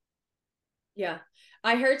 Yeah.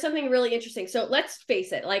 I heard something really interesting. So let's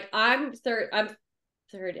face it, like I'm 38.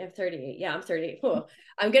 Yeah, I'm 38. Whew.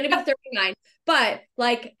 I'm gonna be 39. But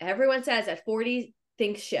like everyone says at 40,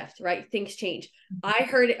 things shift, right? Things change. I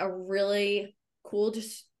heard a really cool,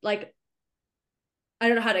 just like I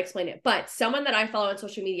don't know how to explain it, but someone that I follow on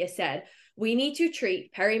social media said we need to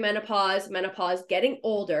treat perimenopause, menopause, getting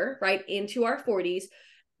older, right, into our 40s,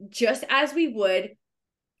 just as we would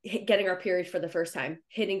getting our period for the first time,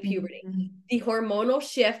 hitting puberty. Mm-hmm. The hormonal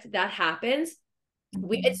shift that happens,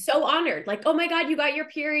 it's so honored. Like, oh my God, you got your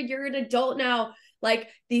period. You're an adult now. Like,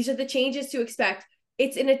 these are the changes to expect.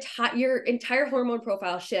 It's your entire hormone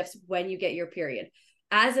profile shifts when you get your period.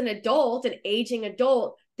 As an adult, an aging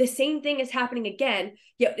adult, the same thing is happening again.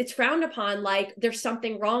 Yet it's frowned upon like there's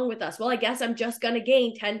something wrong with us. Well, I guess I'm just going to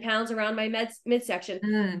gain 10 pounds around my midsection.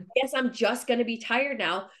 I guess I'm just going to be tired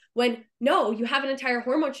now. When no, you have an entire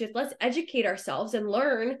hormone shift. Let's educate ourselves and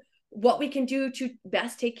learn what we can do to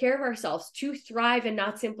best take care of ourselves, to thrive and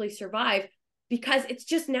not simply survive, because it's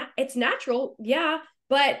just it's natural. Yeah.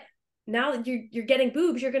 But now that you're getting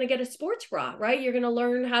boobs, you're going to get a sports bra, right? You're going to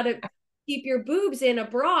learn how to keep your boobs in a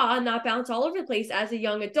bra and not bounce all over the place as a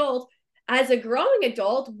young adult. As a growing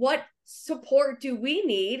adult, what support do we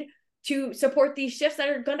need to support these shifts that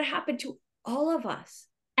are going to happen to all of us?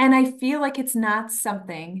 And I feel like it's not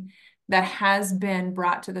something that has been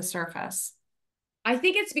brought to the surface. I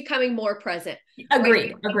think it's becoming more present.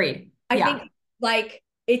 Agreed. Right? Agreed. I Yeah. think like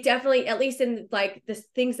it definitely, at least in like the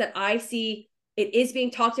things that I see, it is being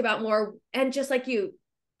talked about more. And just like you,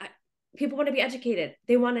 people want to be educated.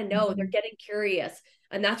 They want to know. They're getting curious,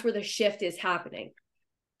 and that's where the shift is happening.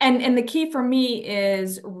 And the key for me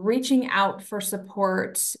is reaching out for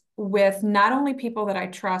support with not only people that I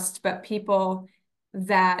trust, but people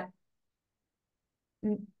that,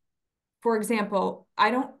 for example,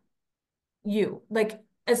 like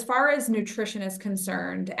as far as nutrition is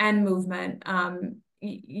concerned and movement,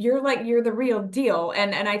 you're the real deal.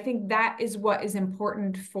 And I think that is what is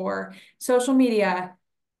important for social media.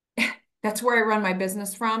 That's where I run my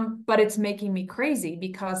business from, but it's making me crazy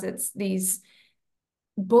because it's these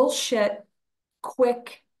bullshit,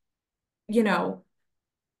 quick, you know,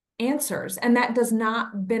 answers, and that does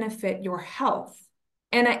not benefit your health.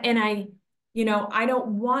 I don't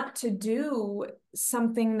want to do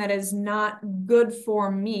something that is not good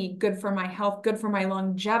for me, good for my health, good for my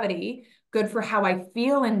longevity, good for how I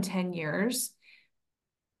feel in 10 years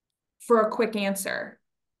for a quick answer.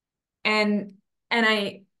 And and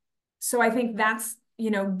I so I think that's,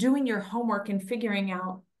 doing your homework and figuring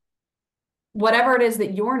out whatever it is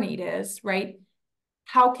that your need is, right?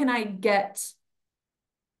 How can I get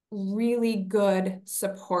really good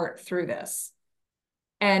support through this?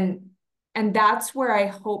 And and that's where I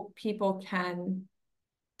hope people can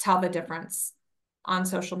tell the difference on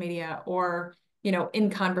social media or, in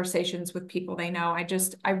conversations with people they know.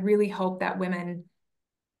 I really hope that women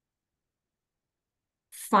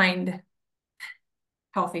find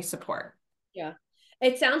healthy support. Yeah.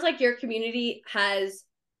 It sounds like your community has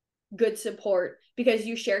good support because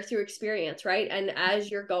you share through experience, right? And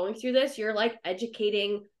as you're going through this, you're like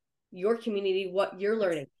educating your community what you're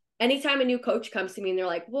learning. Anytime a new coach comes to me and they're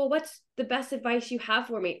like, well, what's the best advice you have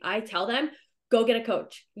for me? I tell them, go get a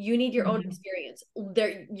coach. You need your own experience.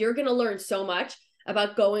 You're going to learn so much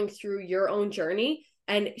about going through your own journey.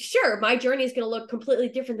 And sure, my journey is going to look completely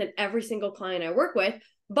different than every single client I work with,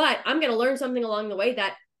 but I'm going to learn something along the way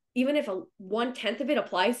that even if 1/10 of it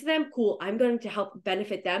applies to them, cool, I'm going to help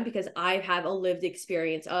benefit them because I have a lived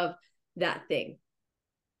experience of that thing.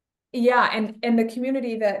 Yeah, and the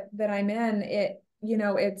community that I'm in,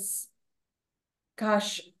 it's,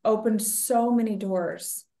 gosh, opened so many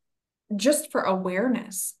doors just for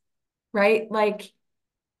awareness, right? Like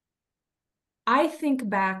I think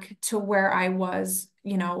back to where I was,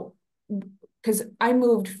 because I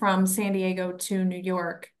moved from San Diego to New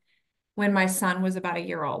York when my son was about a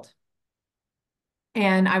year old.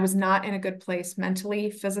 And I was not in a good place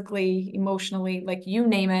mentally, physically, emotionally, like you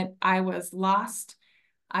name it. I was lost.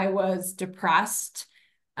 I was depressed.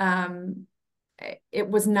 Um, it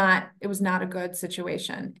was not a good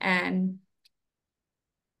situation. And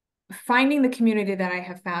finding the community that I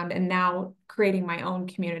have found and now creating my own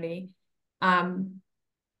community,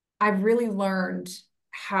 I've really learned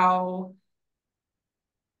how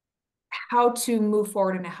to move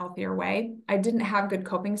forward in a healthier way. I didn't have good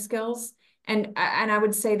coping skills. And I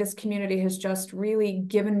would say this community has just really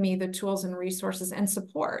given me the tools and resources and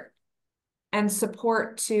support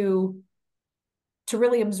to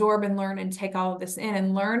really absorb and learn and take all of this in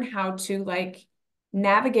and learn how to like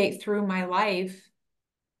navigate through my life,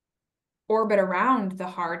 orbit around the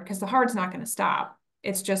hard, because the hard's not going to stop.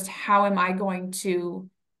 It's just, how am I going to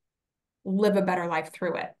live a better life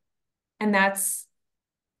through it? And that's,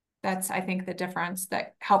 I think, the difference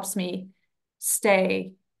that helps me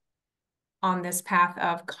stay on this path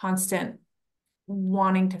of constant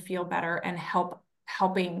wanting to feel better and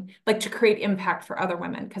helping, like, to create impact for other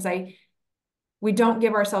women. Because we don't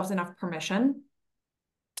give ourselves enough permission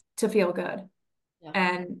to feel good. Yeah.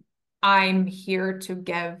 And I'm here to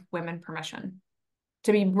give women permission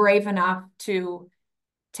to be brave enough to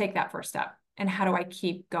take that first step. And how do I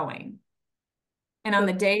keep going? And on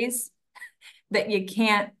the days that you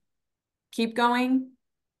can't keep going,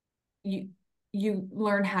 you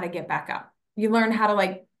learn how to get back up. You learn how to,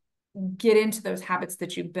 like, get into those habits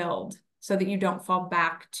that you build so that you don't fall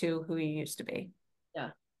back to who you used to be.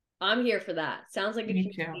 Yeah. I'm here for that. Sounds like a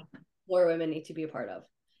Me community too. more women need to be a part of.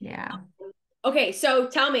 Yeah. Okay, so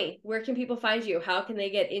tell me, where can people find you? How can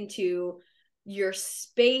they get into your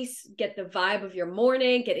space, get the vibe of your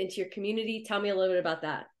morning, get into your community? Tell me a little bit about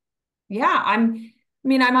that. Yeah, I'm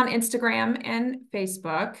on Instagram and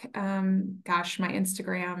Facebook. Gosh, my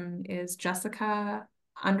Instagram is Jessica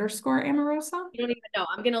 _Amerosa. You don't even know.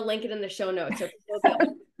 I'm gonna link it in the show notes. So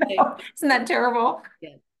people Isn't that terrible?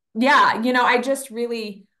 Yeah. Yeah, I just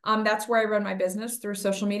really, that's where I run my business, through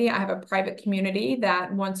social media. I have a private community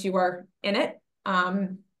that, once you are in it,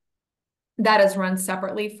 that is run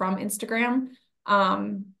separately from Instagram.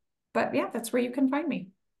 But yeah, that's where you can find me.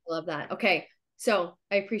 Love that. Okay. So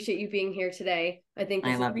I appreciate you being here today. I think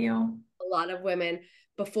this I is love you. a lot of women.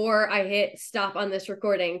 Before I hit stop on this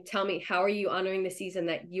recording, tell me, how are you honoring the season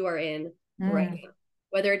that you are in right now?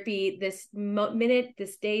 Whether it be this minute,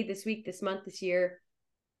 this day, this week, this month, this year.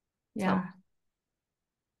 Yeah.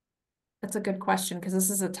 That's a good question, because this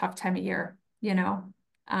is a tough time of year,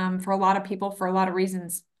 for a lot of people, for a lot of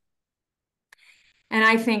reasons. And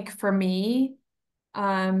I think for me,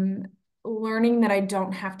 learning that I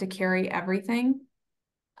don't have to carry everything.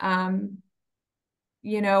 When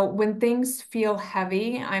things feel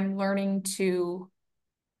heavy, I'm learning to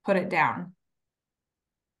put it down.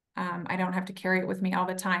 I don't have to carry it with me all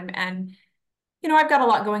the time. And, I've got a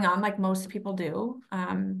lot going on, like most people do.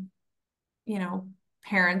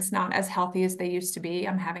 Parents not as healthy as they used to be.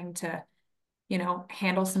 I'm having to,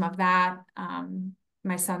 handle some of that.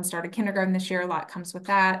 My son started kindergarten this year. A lot comes with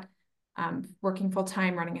that. Working full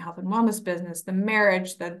time, running a health and wellness business, the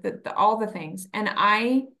marriage, the all the things. And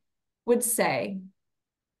I would say,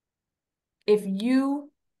 if you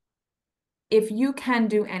can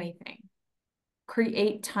do anything,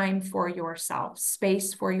 create time for yourself,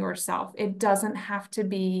 space for yourself. It doesn't have to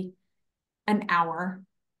be an hour.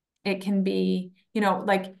 It can be,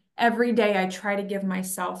 like, every day I try to give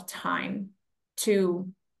myself time to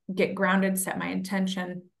get grounded, set my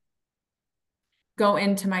intention, go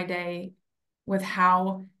into my day with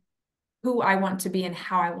who I want to be and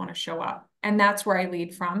how I want to show up. And that's where I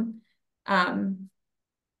lead from. My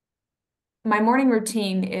morning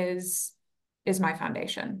routine is my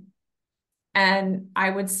foundation. And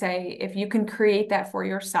I would say, if you can create that for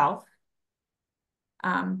yourself,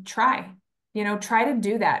 try to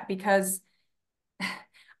do that, because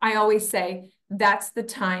I always say that's the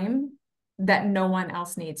time that no one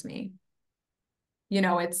else needs me.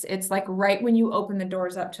 It's like right when you open the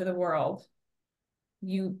doors up to the world,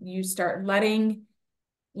 you start letting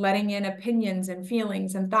in opinions and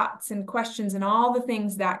feelings and thoughts and questions and all the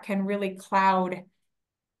things that can really cloud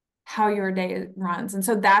how your day runs. And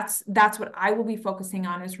so that's what I will be focusing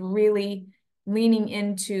on, is really leaning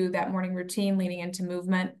into that morning routine, leaning into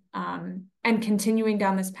movement, and continuing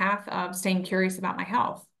down this path of staying curious about my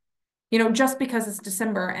health. Just because it's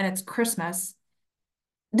December and it's Christmas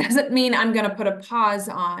doesn't mean I'm going to put a pause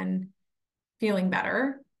on feeling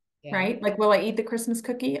better, right? Like, will I eat the Christmas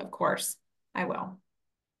cookie? Of course I will.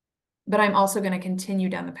 But I'm also going to continue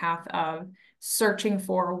down the path of searching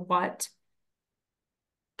for what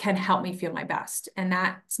can help me feel my best. And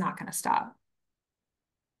that's not going to stop.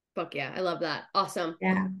 Fuck yeah. I love that. Awesome.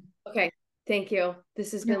 Yeah. Okay. Thank you.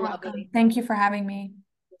 This has been You're welcome. lovely. Thank you for having me.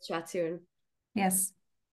 We'll chat soon. Yes.